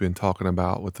belonging you've been talking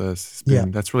about with us,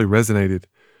 that's really resonated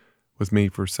with me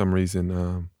for some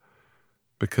reason,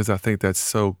 because I think that's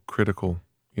so critical.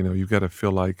 You know, you've got to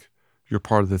feel like you're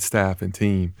part of the staff and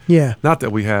team. Yeah. Not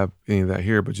that we have any of that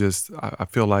here, but just I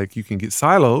feel like you can get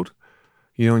siloed,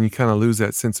 you know, and you kind of lose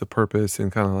that sense of purpose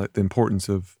and kind of like the importance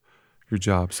of your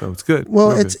job. So it's good.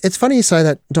 Well, it's funny you say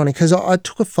that, Donnie, because I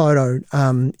took a photo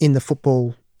in the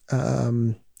football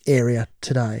area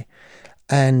today,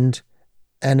 and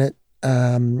it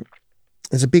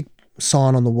there's a big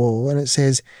sign on the wall, and it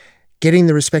says, "Getting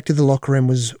the respect of the locker room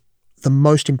was the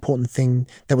most important thing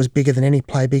that was bigger than any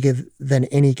play, bigger than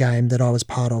any game that I was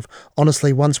part of.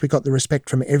 Honestly, once we got the respect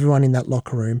from everyone in that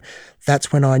locker room,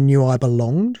 that's when I knew I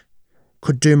belonged,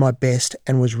 could do my best,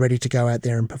 and was ready to go out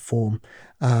there and perform."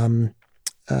 And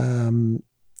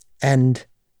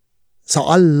so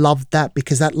I loved that,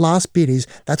 because that last bit is,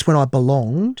 that's when I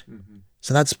belonged. Mm-hmm.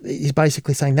 So he's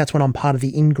basically saying that's when I'm part of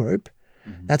the in-group.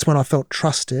 Mm-hmm. That's when I felt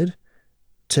trusted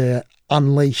to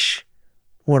unleash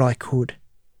what I could.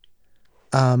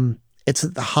 It's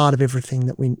at the heart of everything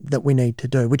that we need to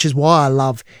do, which is why I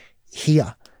love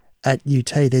here at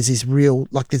UT. There's this real,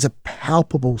 there's a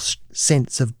palpable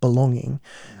sense of belonging,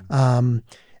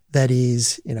 that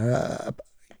is,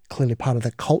 clearly part of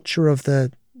the culture of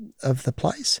the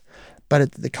place,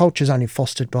 but the culture is only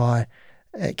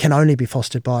can only be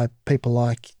fostered by people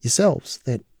like yourselves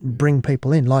that bring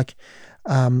people in.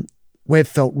 We've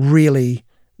felt really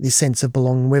this sense of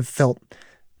belonging. We've felt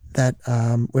that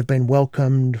we've been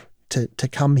welcomed to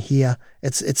come here.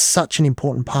 It's such an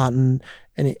important part, and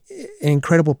an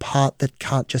incredible part that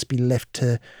can't just be left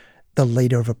to the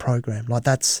leader of a program.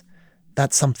 That's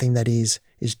something that is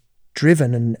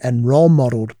driven and role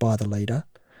modeled by the leader,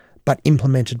 but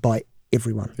implemented by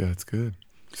everyone. Yeah, it's good.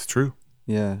 It's true.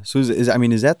 Yeah. So is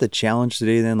that the challenge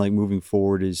today then, moving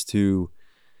forward, is to,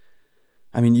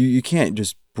 you can't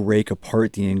just break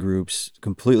apart the in-groups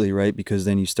completely, right? Because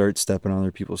then you start stepping on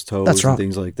other people's toes. That's right. And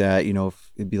things like that.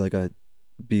 If it'd be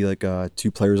like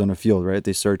two players on a field, right?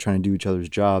 They start trying to do each other's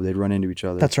job, they'd run into each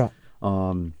other. That's right.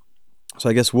 So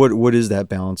I guess what is that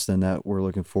balance then that we're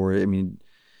looking for? You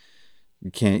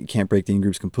can't break the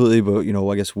in-groups completely, but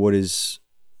I guess what's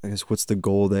the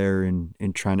goal there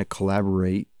in trying to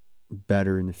collaborate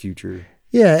better in the future?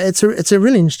 Yeah, it's a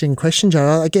really interesting question,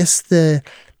 Joe. I guess the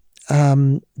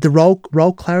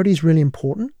role clarity is really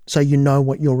important, so you know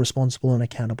what you're responsible and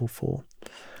accountable for.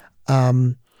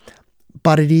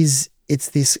 But it's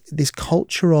this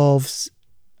culture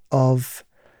of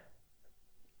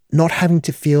not having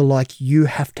to feel like you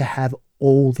have to have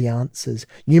all the answers.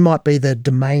 You might be the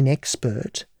domain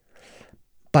expert,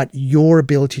 but your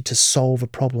ability to solve a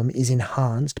problem is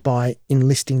enhanced by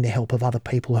enlisting the help of other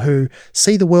people who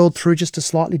see the world through just a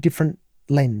slightly different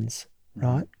lens,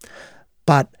 right?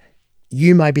 But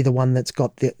you may be the one that's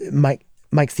got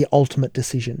makes the ultimate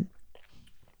decision.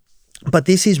 But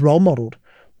this is role modeled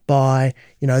by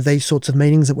these sorts of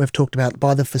meetings that we've talked about,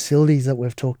 by the facilities that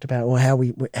we've talked about, or how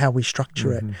we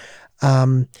structure it,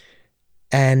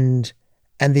 and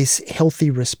this healthy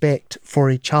respect for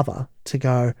each other to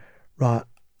go, right,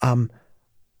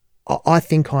 I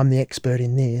think I'm the expert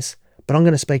in this, but I'm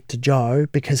going to speak to Joe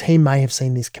because he may have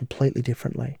seen this completely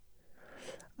differently.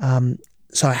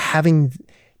 So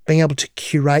being able to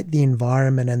curate the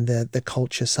environment and the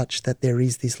culture such that there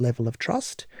is this level of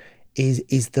trust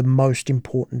is the most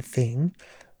important thing.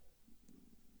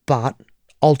 But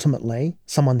ultimately,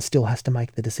 someone still has to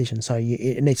make the decision. So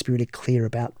it needs to be really clear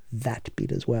about that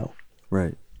bit as well.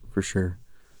 Right, for sure.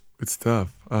 Good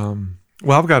stuff.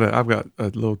 Well, I've got a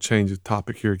little change of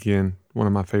topic here again one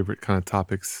of my favorite kind of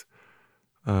topics.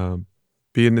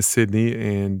 Being to Sydney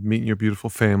and meeting your beautiful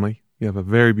family. You have a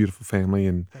very beautiful family,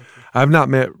 and I've not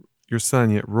met your son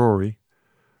yet, Rory,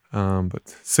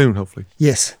 but soon, hopefully.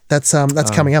 Yes, that's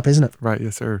coming up, isn't it? Right,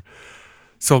 yes, sir.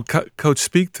 So, Coach,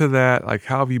 speak to that. Like,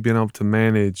 how have you been able to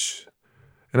manage?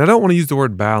 And I don't want to use the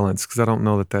word balance because I don't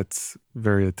know that that's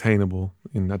very attainable,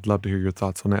 and I'd love to hear your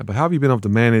thoughts on that. But how have you been able to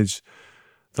manage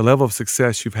the level of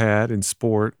success you've had in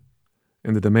sport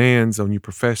and the demands on you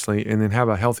professionally, and then have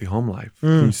a healthy home life?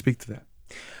 Can you speak to that?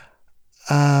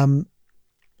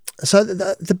 So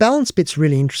the balance bit's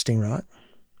really interesting, right?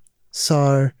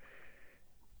 So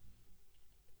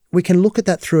we can look at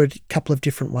that through a couple of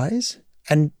different ways,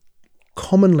 and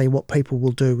commonly what people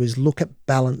will do is look at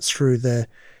balance through the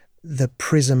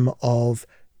prism of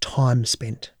time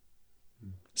spent.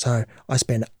 So I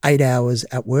spend 8 hours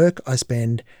at work, I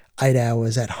spend 8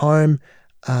 hours at home,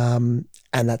 and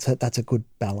that's a good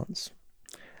balance.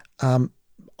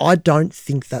 I don't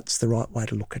think that's the right way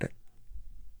to look at it.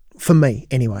 For me,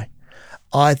 anyway.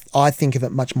 I think of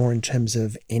it much more in terms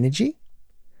of energy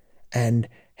and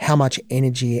how much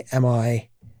energy am I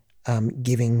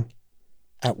giving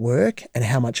at work and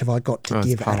how much have I got to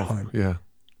give at home. Yeah,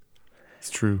 it's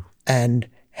true. And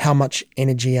how much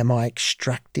energy am I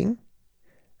extracting?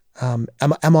 Am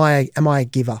I a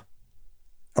giver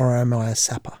or am I a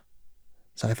sapper?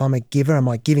 So if I'm a giver, am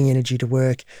I giving energy to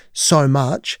work so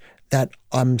much that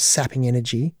I'm sapping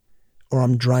energy or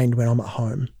I'm drained when I'm at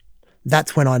home?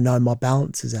 That's when I know my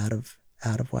balance is out of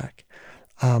whack.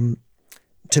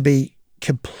 To be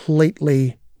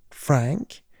completely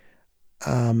frank,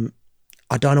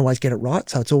 I don't always get it right.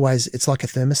 So it's like a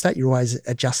thermostat. You're always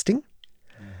adjusting.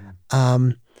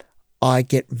 I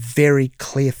get very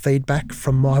clear feedback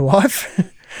from my wife.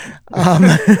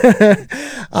 I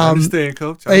understand,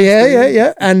 Coach.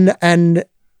 Yeah. And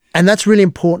that's really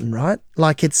important, right?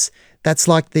 Like that's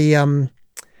like the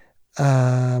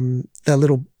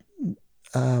little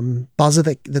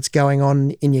buzzer that's going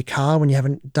on in your car when you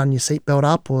haven't done your seatbelt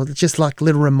up, or just like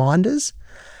little reminders.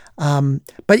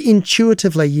 But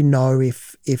intuitively, you know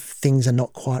if things are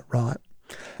not quite right.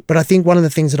 But I think one of the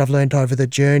things that I've learned over the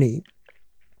journey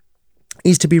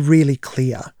is to be really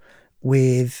clear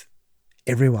with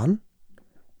everyone,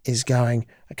 is going,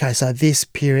 okay, so this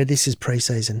period, this is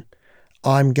pre-season.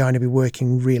 I'm going to be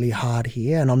working really hard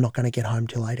here and I'm not going to get home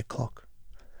till 8 o'clock.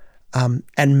 And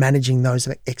managing those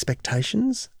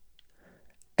expectations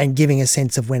and giving a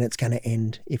sense of when it's going to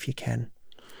end, if you can.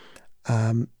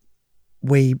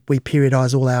 We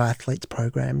periodise all our athletes'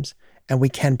 programs, and we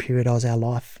can periodise our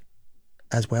life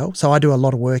as well. So I do a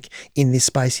lot of work in this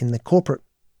space in the corporate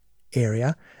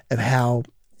area of how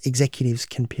executives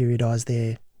can periodise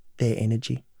their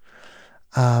energy.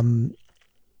 So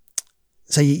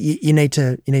you need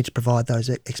to provide those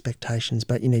expectations,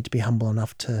 but you need to be humble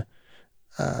enough to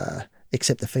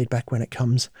accept the feedback when it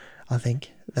comes. I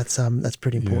think that's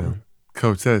pretty important. Yeah.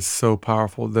 Coach, that is so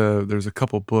powerful. There's a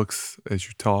couple books as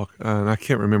you talk, and I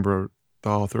can't remember the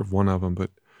author of one of them,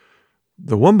 but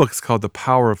the one book is called The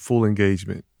Power of Full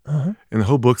Engagement, and the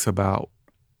whole book's about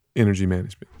energy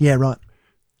management. Yeah, right.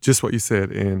 Just what you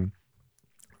said, and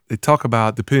they talk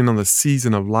about, depending on the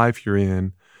season of life you're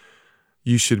in,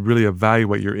 you should really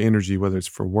evaluate your energy, whether it's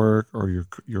for work or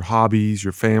your hobbies,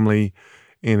 your family.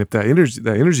 And if that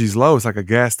energy is low, it's like a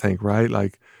gas tank, right?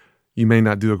 Like you may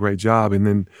not do a great job. And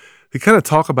then they kind of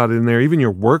talk about it in there, even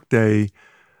your work day,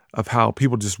 of how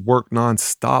people just work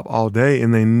nonstop all day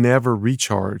and they never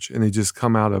recharge and they just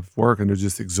come out of work and they're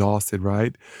just exhausted,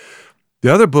 right?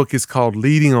 The other book is called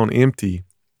Leading on Empty,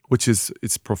 which it's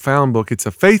a profound book. It's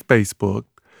a faith-based book,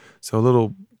 so a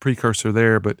little precursor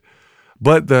there.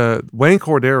 But the Wayne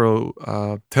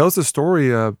Cordero tells the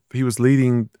story of he was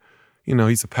leading,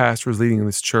 he's a pastor, was leading in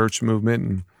this church movement,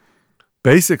 and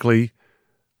basically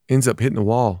ends up hitting the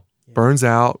wall, burns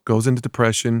out, goes into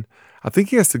depression. I think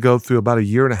he has to go through about 1.5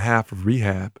 years of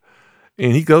rehab.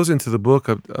 And he goes into the book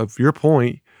of your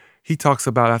point. He talks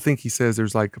about, I think he says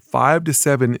there's like 5 to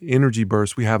 7 energy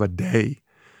bursts we have a day.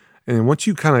 And once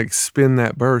you kind of expend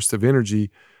that burst of energy,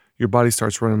 your body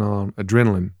starts running on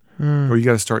adrenaline. Or you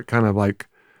got to start kind of like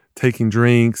taking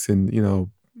drinks and,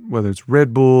 whether it's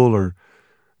Red Bull or,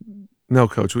 no,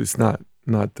 Coach, it's not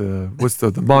what's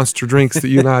the monster drinks that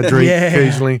you and I drink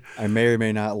occasionally. I may or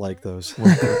may not like those.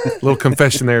 Little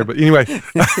confession there, but anyway.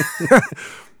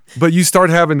 But you start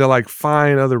having to like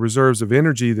find other reserves of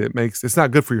energy that it's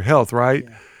not good for your health, right?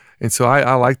 Yeah. And so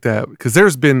I like that, because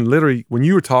there's been literally, when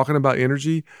you were talking about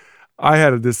energy, I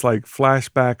had this like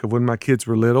flashback of when my kids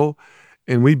were little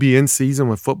and we'd be in season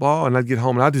with football and I'd get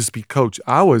home and I'd just be, Coach,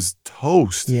 I was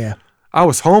toast. Yeah. I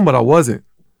was home, but I wasn't.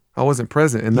 I wasn't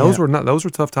present, and Yeah. those were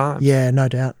tough times. Yeah, no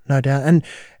doubt, no doubt. And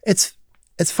it's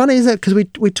funny, isn't it? Because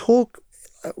we talk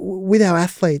with our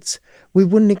athletes, we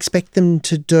wouldn't expect them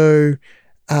to do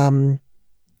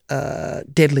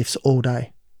deadlifts all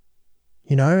day,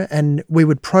 and we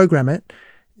would program it.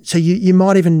 So you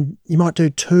might do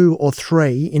 2 or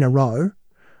 3 in a row,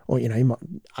 or you might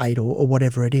 8 or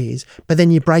whatever it is, but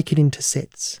then you break it into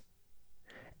sets,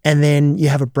 and then you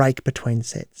have a break between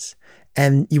sets,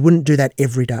 and you wouldn't do that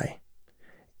every day.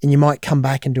 And you might come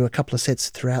back and do a couple of sets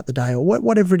throughout the day, or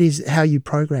whatever it is, how you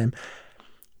program.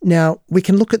 Now, we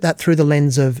can look at that through the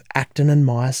lens of actin and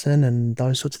myosin and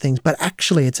those sorts of things, but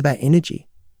actually it's about energy.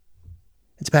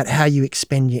 It's about how you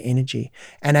expend your energy.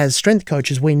 And as strength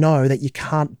coaches, we know that you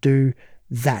can't do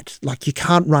that. Like, you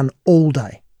can't run all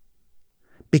day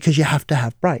because you have to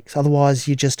have breaks. Otherwise,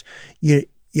 you're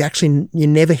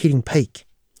never hitting peak.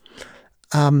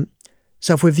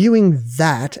 So if we're viewing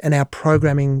that and our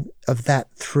programming of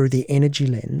that through the energy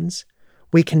lens,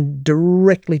 we can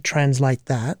directly translate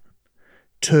that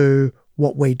to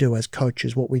what we do as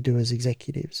coaches, what we do as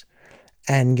executives,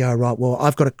 and go, right, well,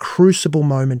 I've got a crucible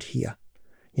moment here.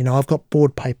 I've got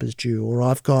board papers due, or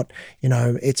I've got,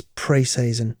 it's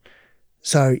pre-season.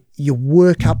 So you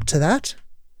work up to that,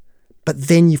 but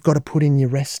then you've got to put in your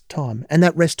rest time. And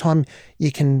that rest time,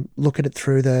 you can look at it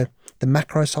through the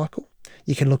macro cycle.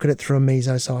 You can look at it through a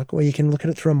mesocycle, or you can look at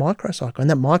it through a microcycle. And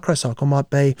that microcycle might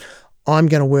be, I'm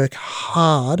going to work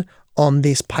hard on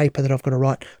this paper that I've got to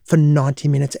write for 90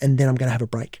 minutes, and then I'm going to have a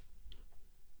break.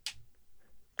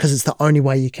 Because it's the only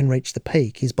way you can reach the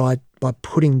peak is by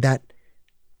putting that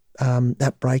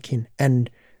break in. And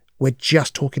we're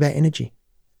just talking about energy.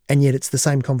 And yet it's the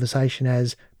same conversation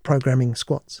as programming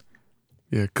squats.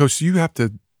 Yeah, Coach, you have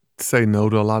to say no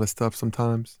to a lot of stuff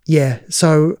sometimes. Yeah,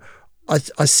 so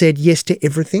I said yes to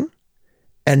everything,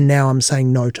 and now I'm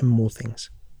saying no to more things.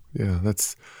 Yeah, I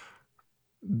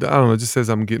don't know, it just says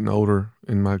I'm getting older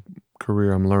in my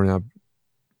career. I'm learning.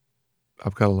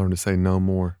 I've got to learn to say no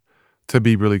more to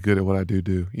be really good at what I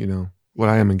do, what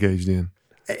I am engaged in.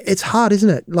 It's hard, isn't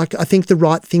it? Like, I think the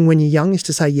right thing when you're young is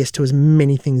to say yes to as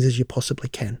many things as you possibly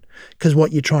can, because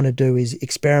what you're trying to do is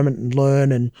experiment and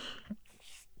learn and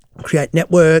create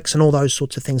networks and all those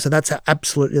sorts of things. So that's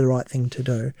absolutely the right thing to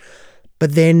do.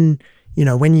 But then,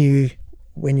 when you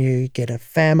get a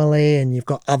family and you've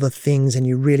got other things, and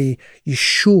you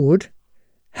should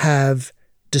have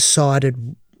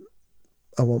decided,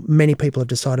 well, many people have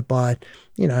decided by,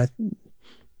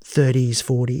 30s,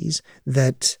 40s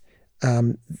that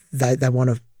they want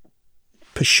to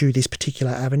pursue this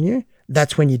particular avenue.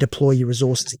 That's when you deploy your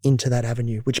resources into that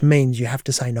avenue, which means you have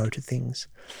to say no to things.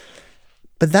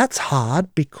 But that's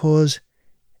hard because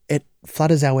it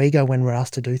flutters our ego when we're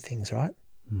asked to do things, right?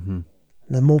 Mm-hmm.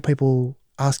 The more people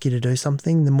ask you to do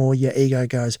something, the more your ego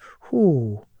goes,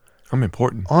 "Ooh, I'm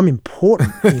important. I'm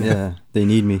important." Yeah, they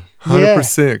need me.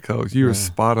 100%, Coach. You were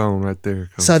spot on right there,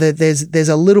 Coach. So that there's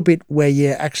a little bit where you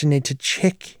actually need to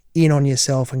check in on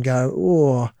yourself and go,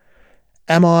 "Oh,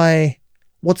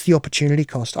 what's the opportunity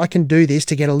cost? I can do this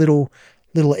to get a little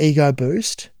ego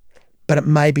boost, but it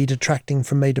may be detracting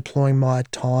from me deploying my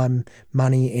time,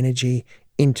 money, energy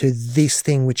into this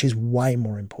thing, which is way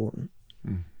more important."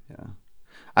 Yeah,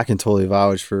 I can totally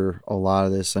vouch for a lot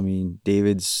of this. I mean,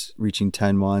 David's reaching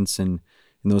 10 months, and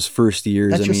in those first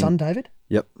years, That's your son, David?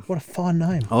 Yep. What a fine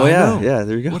name. Oh, I yeah. know. Yeah,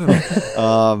 there you go.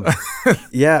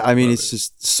 Yeah, I mean, it's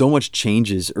just so much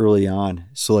changes early on.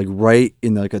 So, like, right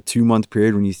in like a 2-month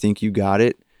period when you think you got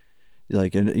it,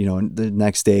 like, and the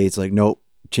next day it's like, nope,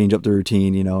 change up the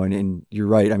routine, and you're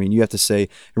right. I mean, you have to say,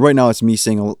 and right now it's me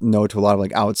saying no to a lot of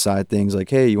like outside things, like,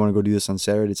 hey, you want to go do this on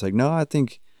Saturday? It's like, no, I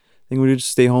think we just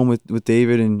stay home with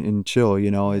David and chill.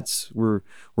 It's we're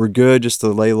good just to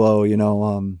lay low.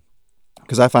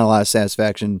 Because I find a lot of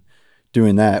satisfaction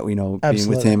doing that. Being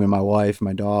with him and my wife,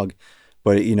 my dog.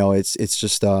 But it's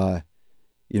just in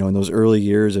those early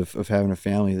years of having a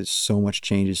family, there's so much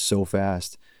changes so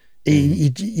fast.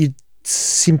 You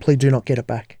simply do not get it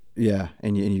back. Yeah,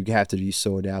 and you have to be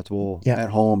so adaptable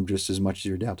at home just as much as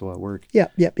you're adaptable at work.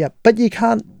 Yep. But you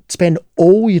can't spend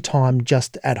all your time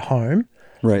just at home.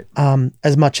 Right.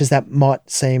 As much as that might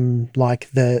seem like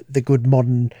the good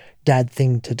modern dad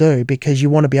thing to do, because you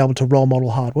want to be able to role model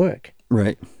hard work.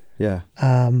 Right. Yeah.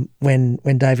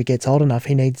 When David gets old enough,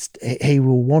 he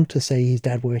will want to see his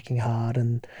dad working hard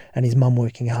and his mum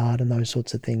working hard and those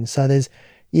sorts of things. So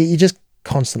you're just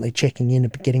constantly checking in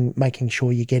and making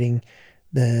sure you're getting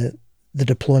the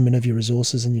deployment of your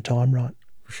resources and your time right.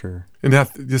 For sure. And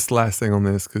just last thing on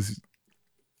this, because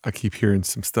I keep hearing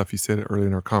some stuff you said earlier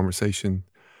in our conversation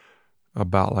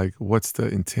about like what's the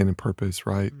intent and purpose,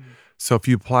 right? So if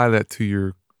you apply that to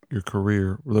your your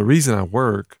career. Well, the reason I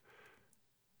work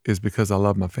is because I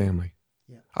love my family.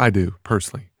 Yeah. I do,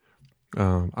 personally.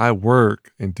 I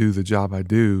work and do the job I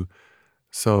do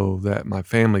so that my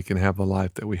family can have the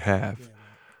life that we have.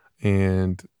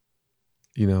 And,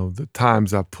 the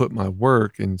times I've put my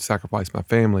work and sacrificed my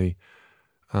family,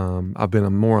 I've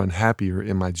been more unhappier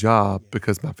in my job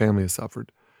because my family has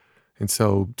suffered. And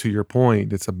so, to your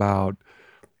point, it's about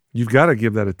you've got to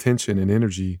give that attention and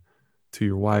energy to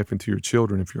your wife and to your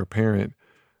children if you're a parent,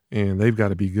 and they've got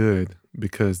to be good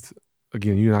because,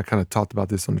 again, you and I kind of talked about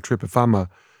this on the trip. If I'm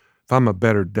a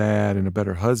better dad and a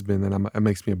better husband, then it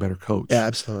makes me a better coach. Yeah,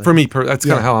 absolutely. For me, that's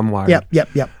kind of how I'm wired.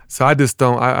 Yep. So I just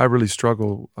don't. I really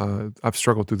struggle. I've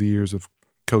struggled through the years of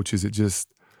coaches. It just,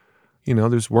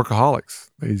 there's workaholics.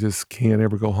 They just can't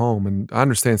ever go home. And I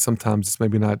understand sometimes it's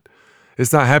maybe not.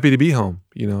 It's not happy to be home,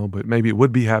 but maybe it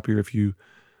would be happier if you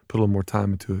put a little more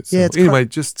time into it. So Yeah, it's anyway,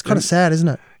 it's kind of sad, isn't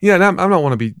it? Yeah, and I don't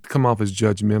want to come off as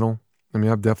judgmental. I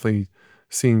mean, I've definitely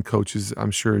seen coaches,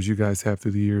 I'm sure as you guys have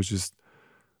through the years, just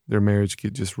their marriage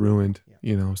get just ruined,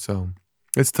 so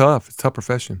it's tough. It's a tough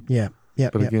profession. Yeah.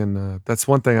 But again, that's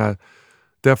one thing I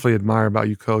definitely admire about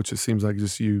you, Coach. It seems like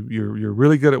just you're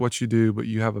really good at what you do, but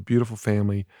you have a beautiful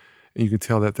family, and you can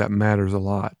tell that matters a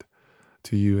lot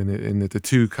to you, and that the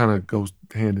two kind of goes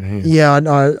hand in hand. Yeah,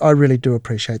 I really do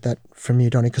appreciate that from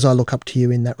you, Donnie, because I look up to you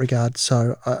in that regard.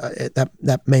 So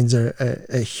that means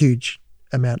a huge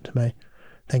amount to me.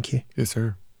 Thank you. Yes,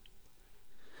 sir.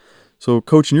 So,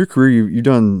 Coach, in your career, you've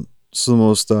done some of the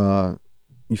most.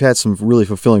 You've had some really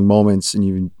fulfilling moments, and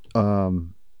you've.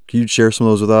 Can you share some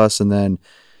of those with us? And then,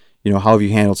 how have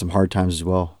you handled some hard times as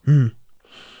well?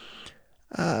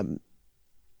 I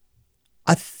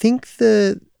think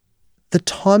the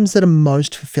times that are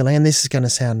most fulfilling, and this is going to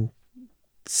sound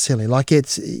silly, like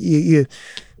it's you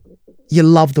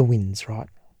love the wins, right?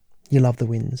 You love the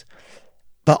wins,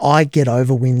 but I get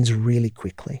over wins really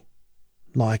quickly,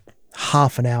 like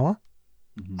half an hour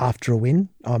after a win,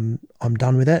 I'm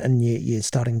done with it, and you're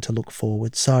starting to look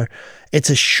forward. So it's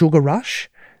a sugar rush.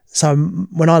 So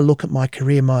when I look at my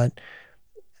career,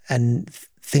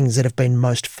 things that have been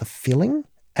most fulfilling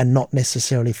and not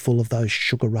necessarily full of those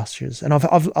sugar rushes, and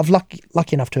I've lucky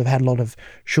enough to have had a lot of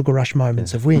sugar rush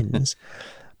moments of wins,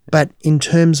 but in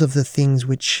terms of the things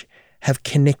which have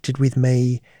connected with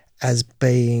me as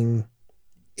being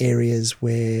areas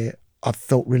where I've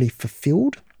felt really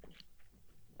fulfilled,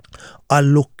 I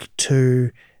look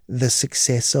to the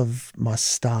success of my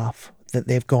staff, that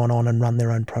they've gone on and run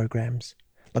their own programs.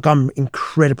 Like, I'm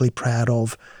incredibly proud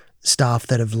of staff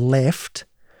that have left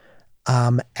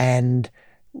and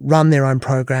run their own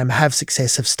program, have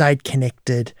success, have stayed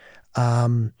connected,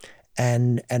 and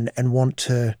want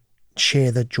to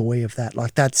share the joy of that.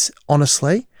 Like, that's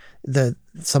honestly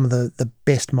some of the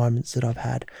best moments that I've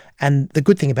had. And the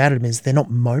good thing about them is they're not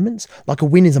moments. Like, a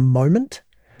win is a moment,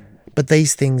 but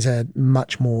these things are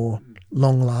much more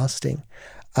long-lasting.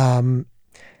 And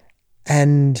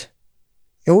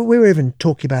we were even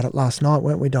talking about it last night,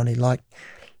 weren't we, Donnie? Like,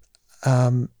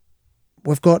 I've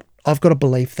got a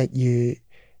belief that you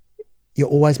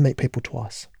always meet people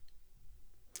twice.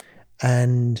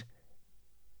 And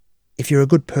if you're a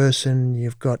good person,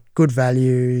 you've got good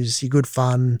values, you're good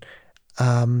fun,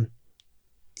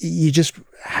 you just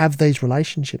have these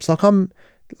relationships. Like, I'm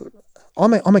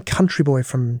a country boy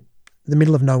from the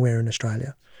middle of nowhere in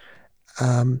Australia.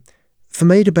 For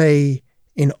me to be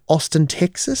in Austin,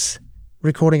 Texas,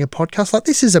 recording a podcast, like,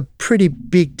 this is a pretty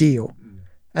big deal.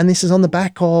 And this is on the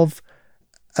back of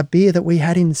a beer that we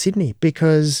had in Sydney,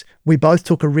 because we both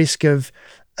took a risk of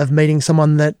meeting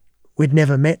someone that we'd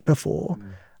never met before.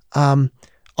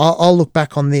 I'll look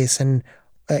back on this and,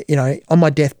 on my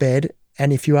deathbed,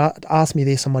 and if you ask me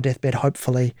this on my deathbed,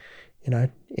 hopefully,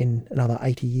 in another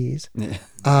 80 years,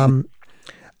 I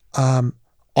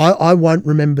won't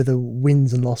remember the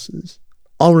wins and losses.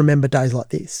 I'll remember days like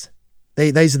this.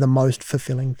 These are the most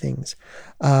fulfilling things.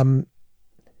 And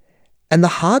the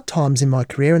hard times in my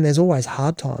career, and there's always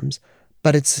hard times,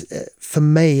 but it's, for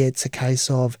me, it's a case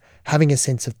of having a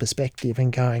sense of perspective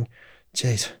and going,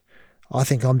 geez, I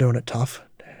think I'm doing it tough.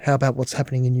 How about what's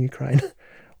happening in Ukraine?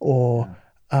 So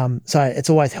it's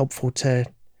always helpful to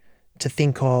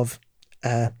think of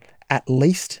at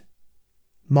least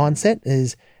mindset.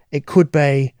 Is it could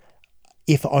be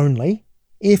if only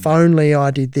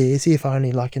I did this, if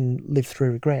only I can live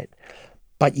through regret.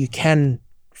 But you can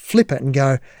flip it and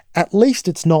go, at least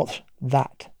it's not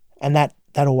that. And that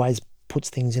always puts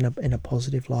things in a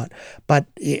positive light. But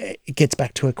it gets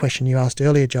back to a question you asked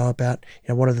earlier, Joe, about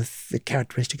what are the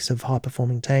characteristics of high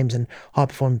performing teams and high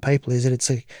performing people. Is that it's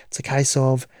a case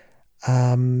of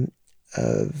having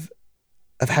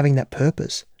that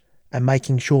purpose, and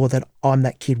making sure that I'm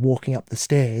that kid walking up the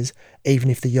stairs, even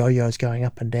if the yo-yo is going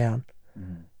up and down.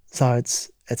 Mhm. So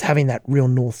it's having that real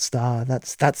North Star.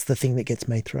 That's the thing that gets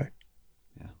me through.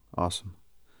 Yeah, awesome.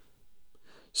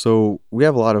 So we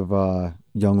have a lot of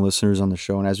young listeners on the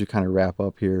show, and as we kind of wrap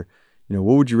up here,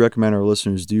 what would you recommend our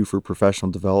listeners do for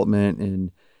professional development,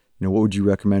 and what would you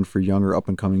recommend for younger up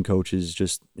and coming coaches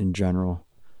just in general?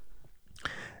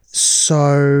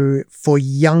 So for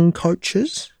young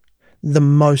coaches, the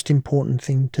most important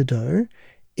thing to do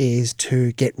is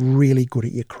to get really good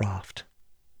at your craft.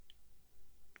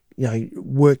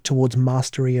 Work towards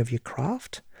mastery of your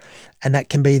craft, and that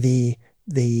can be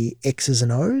the X's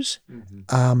and O's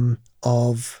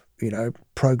of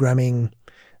programming,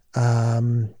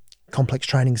 complex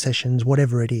training sessions,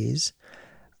 whatever it is.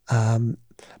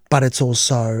 But it's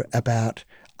also about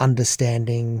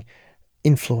understanding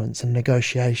influence and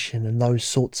negotiation and those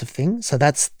sorts of things. So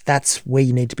that's where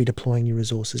you need to be deploying your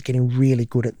resources, getting really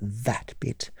good at that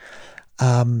bit.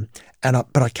 But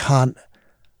I can't.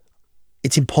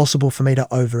 It's impossible for me to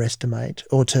overestimate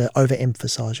or to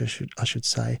overemphasize, I should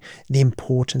say, the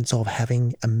importance of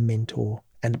having a mentor,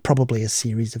 and probably a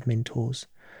series of mentors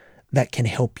that can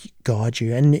help guide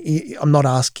you. And I'm not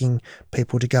asking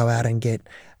people to go out and get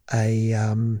a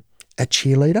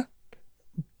cheerleader,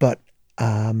 but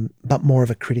more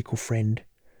of a critical friend,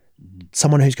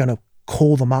 someone who's going to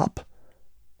call them up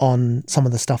on some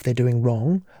of the stuff they're doing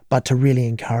wrong, but to really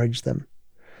encourage them.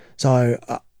 So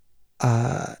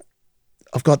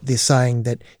I've got this saying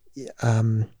that,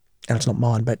 and it's not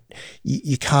mine, but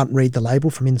you can't read the label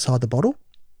from inside the bottle.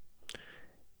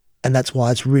 And that's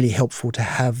why it's really helpful to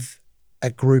have a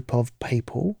group of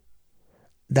people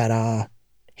that are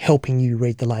helping you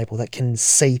read the label, that can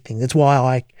see things. That's why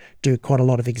I do quite a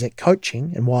lot of exec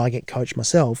coaching, and why I get coached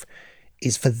myself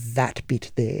is for that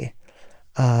bit there,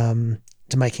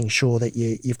 to making sure that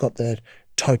you've got the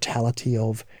totality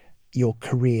of your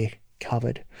career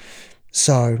covered.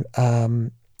 So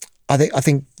I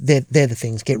think they're the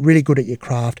things. Get really good at your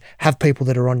craft. Have people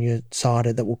that are on your side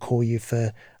that will call you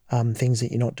for things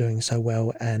that you're not doing so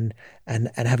well, and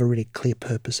have a really clear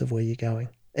purpose of where you're going.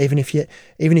 Even if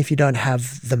you don't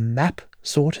have the map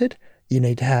sorted, you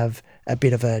need to have a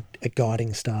bit of a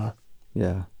guiding star.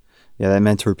 Yeah, that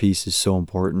mentor piece is so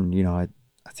important. I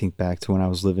think back to when I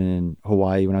was living in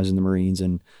Hawaii when I was in the Marines,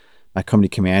 and my company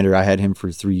commander, I had him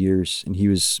for 3 years, and he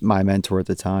was my mentor at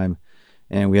the time.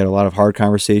 And we had a lot of hard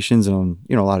conversations and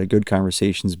a lot of good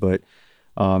conversations, but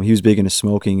he was big into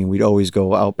smoking, and we'd always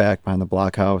go out back behind the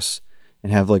blockhouse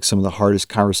and have like some of the hardest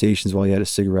conversations while he had a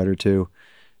cigarette or two.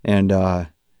 And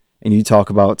you talk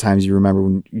about times you remember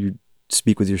when you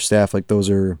speak with your staff, like those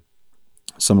are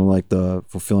some of like the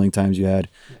fulfilling times you had.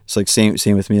 It's like same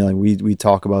with me. Like we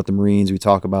talk about the Marines, we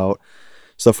talk about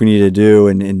stuff we need to do,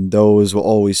 and those will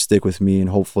always stick with me. And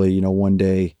hopefully, one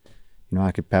day,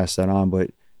 I could pass that on.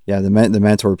 But yeah, the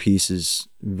mentor piece is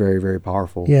very, very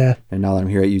powerful. Yeah. And now that I'm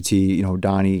here at UT,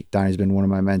 Donnie's been one of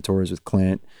my mentors with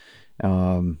Clint,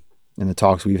 and the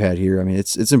talks we've had here. I mean,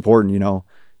 it's important,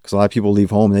 because a lot of people leave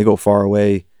home and they go far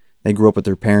away. They grew up with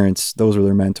their parents; those are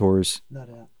their mentors. No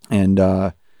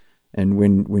doubt. And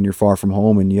when you're far from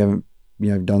home and you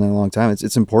haven't done that in a long time,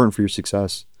 it's important for your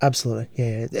success. Absolutely,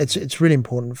 yeah. It's really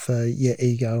important for your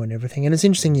ego and everything. And it's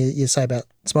interesting you say about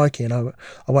smoking, and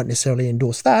I won't necessarily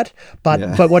endorse that, but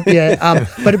what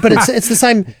but it's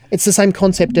the same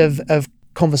concept of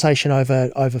conversation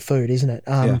over food, isn't it?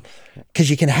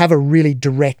 Because you can have a really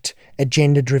direct,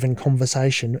 agenda-driven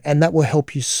conversation, and that will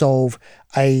help you solve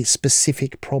a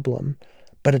specific problem,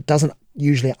 but it doesn't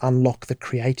usually unlock the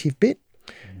creative bit.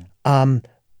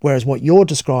 Whereas what you're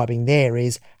describing there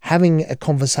is having a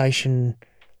conversation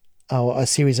or a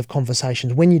series of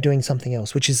conversations when you're doing something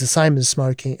else, which is the same as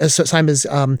smoking, same as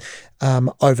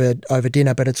over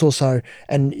dinner. But it's also,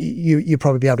 and you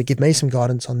probably be able to give me some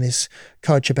guidance on this,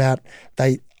 Coach, about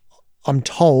I'm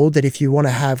told that if you want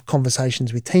to have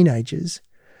conversations with teenagers,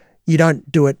 you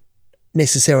don't do it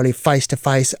necessarily face to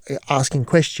face asking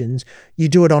questions. You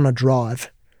do it on a drive,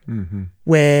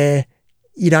 where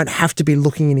you don't have to be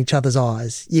looking in each other's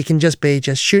eyes. You can just be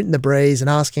shooting the breeze and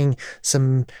asking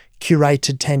some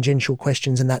curated tangential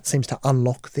questions, and that seems to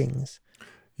unlock things.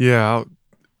 Yeah,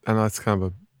 I know it's kind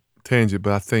of a tangent,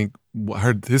 but I think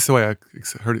this is the way I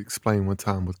heard it explained one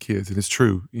time with kids, and it's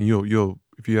true. And you'll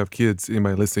if you have kids,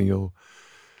 anybody listening,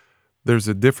 there's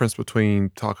a difference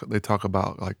between they talk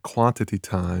about like quantity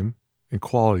time and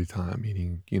quality time,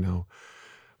 meaning,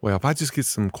 well, if I just get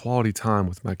some quality time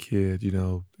with my kid,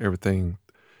 everything.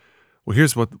 Well,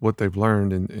 here's what they've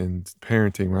learned in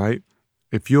parenting, right?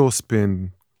 If you'll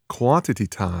spend quantity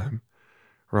time,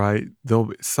 right, there'll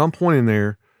be some point in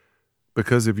there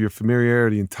because of your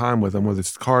familiarity and time with them, whether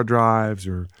it's car drives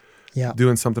or Yeah.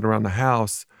 doing something around the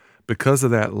house, because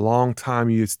of that long time,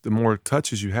 the more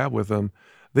touches you have with them,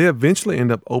 they eventually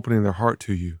end up opening their heart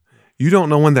to you. You don't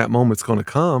know when that moment's going to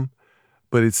come,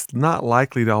 but it's not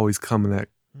likely to always come in that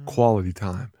quality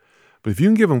time. But if you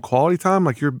can give them quality time,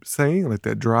 like you're saying, like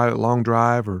that long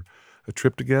drive or a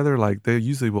trip together, like they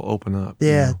usually will open up.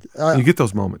 Yeah. And you get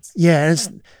those moments. Yeah.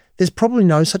 And there's probably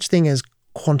no such thing as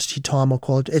quantity time or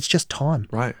quality. It's just time.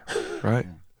 Right.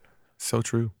 So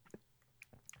true.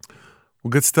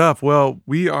 Well, good stuff. Well,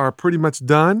 we are pretty much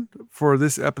done for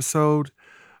this episode.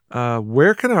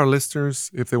 Where can our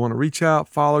listeners, if they want to reach out,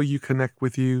 follow you, connect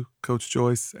with you, Coach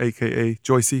Joyce, aka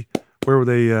Joycey, where would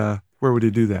they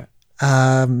do that?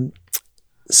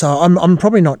 So I'm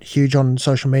probably not huge on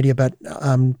social media, but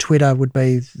Twitter would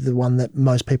be the one that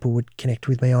most people would connect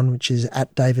with me on, which is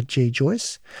at David G.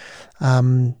 Joyce.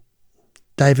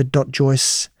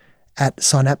 David.Joyce at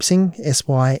Synapsing,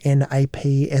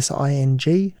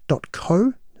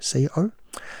 synapsing.co, C-O,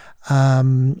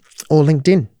 or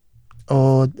LinkedIn.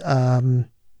 Or,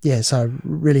 so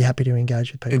really happy to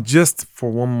engage with people. And just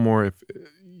for one more,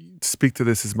 speak to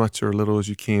this as much or little as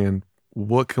you can.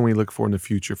 What can we look for in the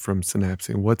future from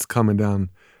Synapsing? What's coming down?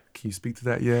 Can you speak to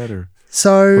that yet? Or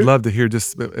so would love to hear,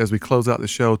 just as we close out the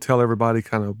show, tell everybody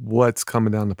kind of what's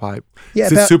coming down the pipe. Yeah,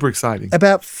 it's super exciting.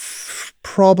 About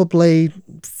probably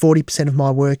 40% of my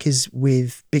work is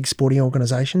with big sporting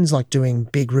organizations, like doing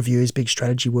big reviews, big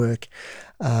strategy work.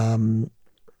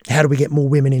 How do we get more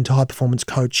women into high performance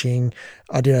coaching?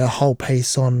 I did a whole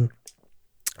piece on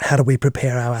how do we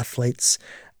prepare our athletes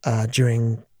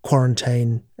during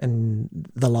quarantine and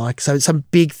the like. So some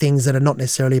big things that are not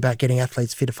necessarily about getting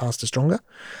athletes fitter, faster, stronger.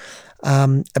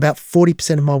 About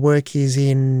 40% of my work is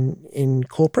in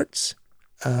corporates,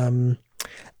 and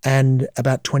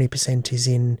about 20% is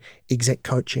in exec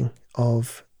coaching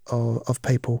of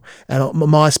people. And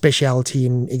my speciality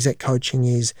in exec coaching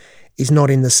is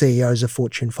not in the CEOs of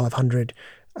Fortune 500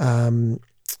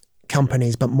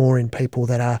 companies, but more in people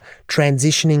that are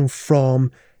transitioning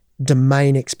from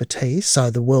domain expertise,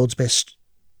 so the world's best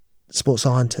sports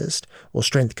scientist or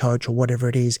strength coach or whatever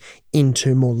it is,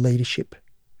 into more leadership.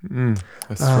 That's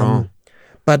strong.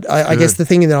 But I guess the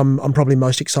thing that I'm probably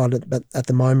most excited about at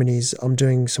the moment is I'm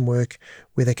doing some work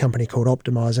with a company called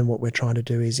Optimize, and what we're trying to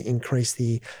do is increase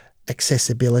the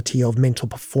accessibility of mental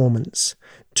performance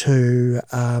to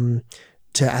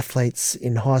athletes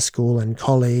in high school and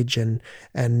college and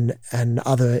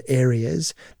other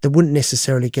areas that wouldn't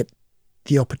necessarily get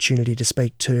the opportunity to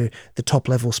speak to the top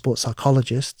level sports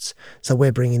psychologists. So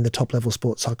we're bringing the top level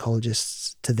sports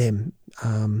psychologists to them.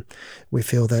 We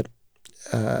feel that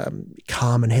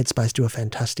Calm and Headspace do a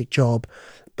fantastic job,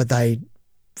 but they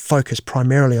focus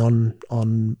primarily on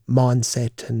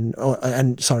mindset and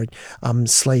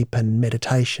sleep and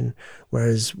meditation,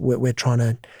 whereas we're trying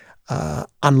to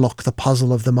unlock the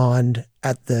puzzle of the mind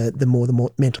at the more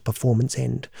mental performance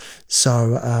end.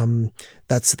 So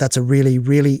that's a really,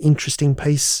 really interesting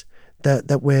piece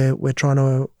that we're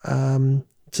trying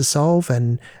to solve,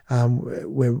 and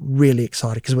we're really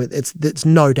excited because it's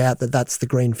no doubt that's the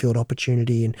greenfield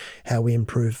opportunity in how we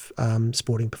improve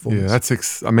sporting performance. Yeah,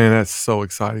 that's so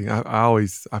exciting. I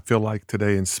feel like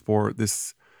today in sport,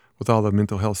 this with all the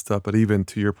mental health stuff, but even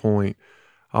to your point,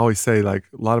 I always say like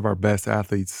a lot of our best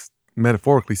athletes,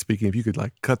 metaphorically speaking, if you could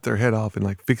like cut their head off and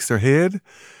like fix their head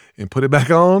and put it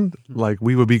back on, like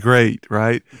we would be great,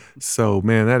 right? So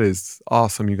man, that is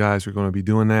awesome. You guys are going to be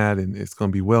doing that, and it's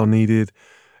going to be well needed,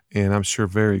 and I'm sure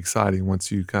very exciting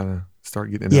once you kind of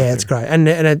start getting it out there. It's great, and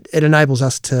it enables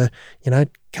us to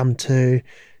come to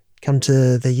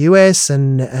the US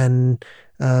and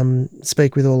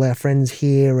speak with all our friends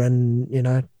here, and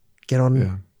get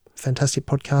on fantastic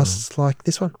podcasts like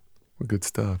this one. Well, good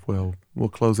stuff. Well, we'll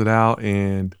close it out.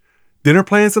 And dinner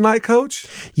plans tonight, Coach?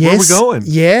 Yes. Where are we going?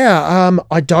 Yeah,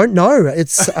 I don't know.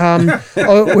 It's so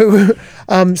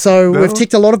we've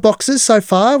ticked a lot of boxes so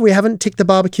far. We haven't ticked the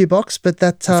barbecue box, but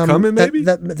that coming, maybe?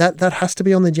 That has to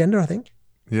be on the agenda, I think.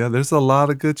 Yeah, there's a lot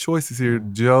of good choices here.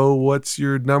 Joe, what's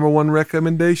your number one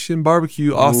recommendation?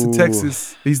 Barbecue, Austin,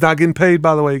 Texas. He's not getting paid,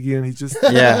 by the way, again. He's just...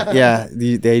 Yeah.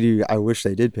 They do. I wish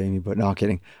they did pay me, but no,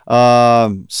 kidding.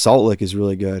 Salt Lick is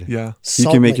really good. Yeah. You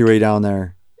can make your way down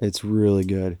there. It's really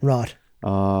good. Right.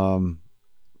 Man,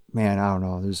 I don't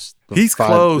know. He's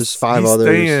close. There's 5 He's others.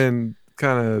 staying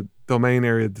kind of domain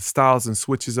area, the Styles and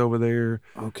Switches over there.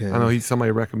 Okay. I know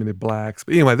somebody recommended Blacks.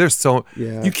 But anyway, there's you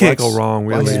can't Flex- go wrong,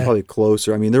 really. Flex is probably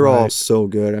closer. I mean, they're all Right. so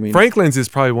good. I mean, Franklin's is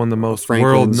probably one of the most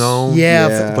Franklin's. world-known. Yeah,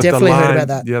 Yeah. I've definitely heard about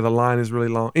that. Yeah, the line is really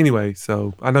long. Anyway,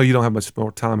 so I know you don't have much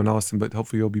more time in Austin, but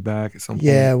hopefully you'll be back at some point.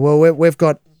 Yeah, well, we've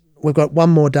got we've got one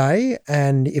more day,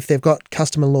 and if they've got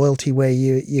customer loyalty where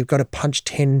you've got to punch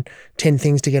 10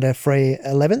 things to get a free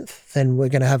 11th, then we're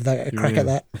going to have a crack at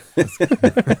that.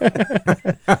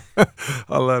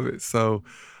 I love it. So,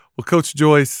 well, Coach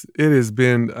Joyce, it has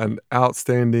been an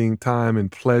outstanding time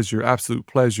and pleasure, absolute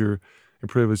pleasure and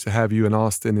privilege to have you in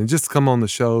Austin and just come on the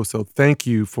show. So thank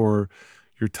you for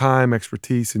your time,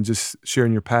 expertise, and just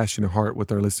sharing your passion and heart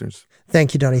with our listeners.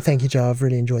 Thank you, Donnie. Thank you, Joe. I've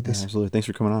really enjoyed this. Yeah, absolutely. Thanks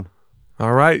for coming on.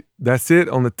 All right. That's it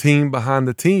on the Team Behind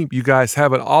the Team. You guys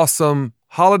have an awesome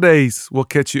holidays. We'll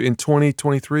catch you in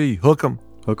 2023. Hook 'em.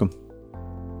 Hook 'em.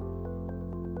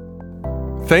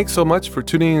 Thanks so much for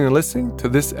tuning in and listening to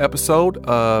this episode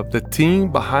of the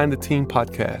Team Behind the Team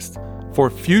podcast. For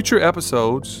future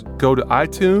episodes, go to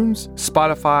iTunes,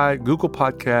 Spotify, Google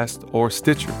Podcast, or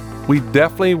Stitcher. We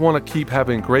definitely want to keep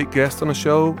having great guests on the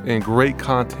show and great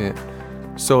content.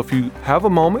 So if you have a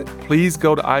moment, please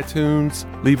go to iTunes,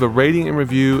 leave a rating and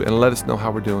review, and let us know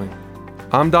how we're doing.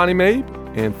 I'm Donnie Mabe,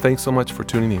 and thanks so much for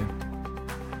tuning in.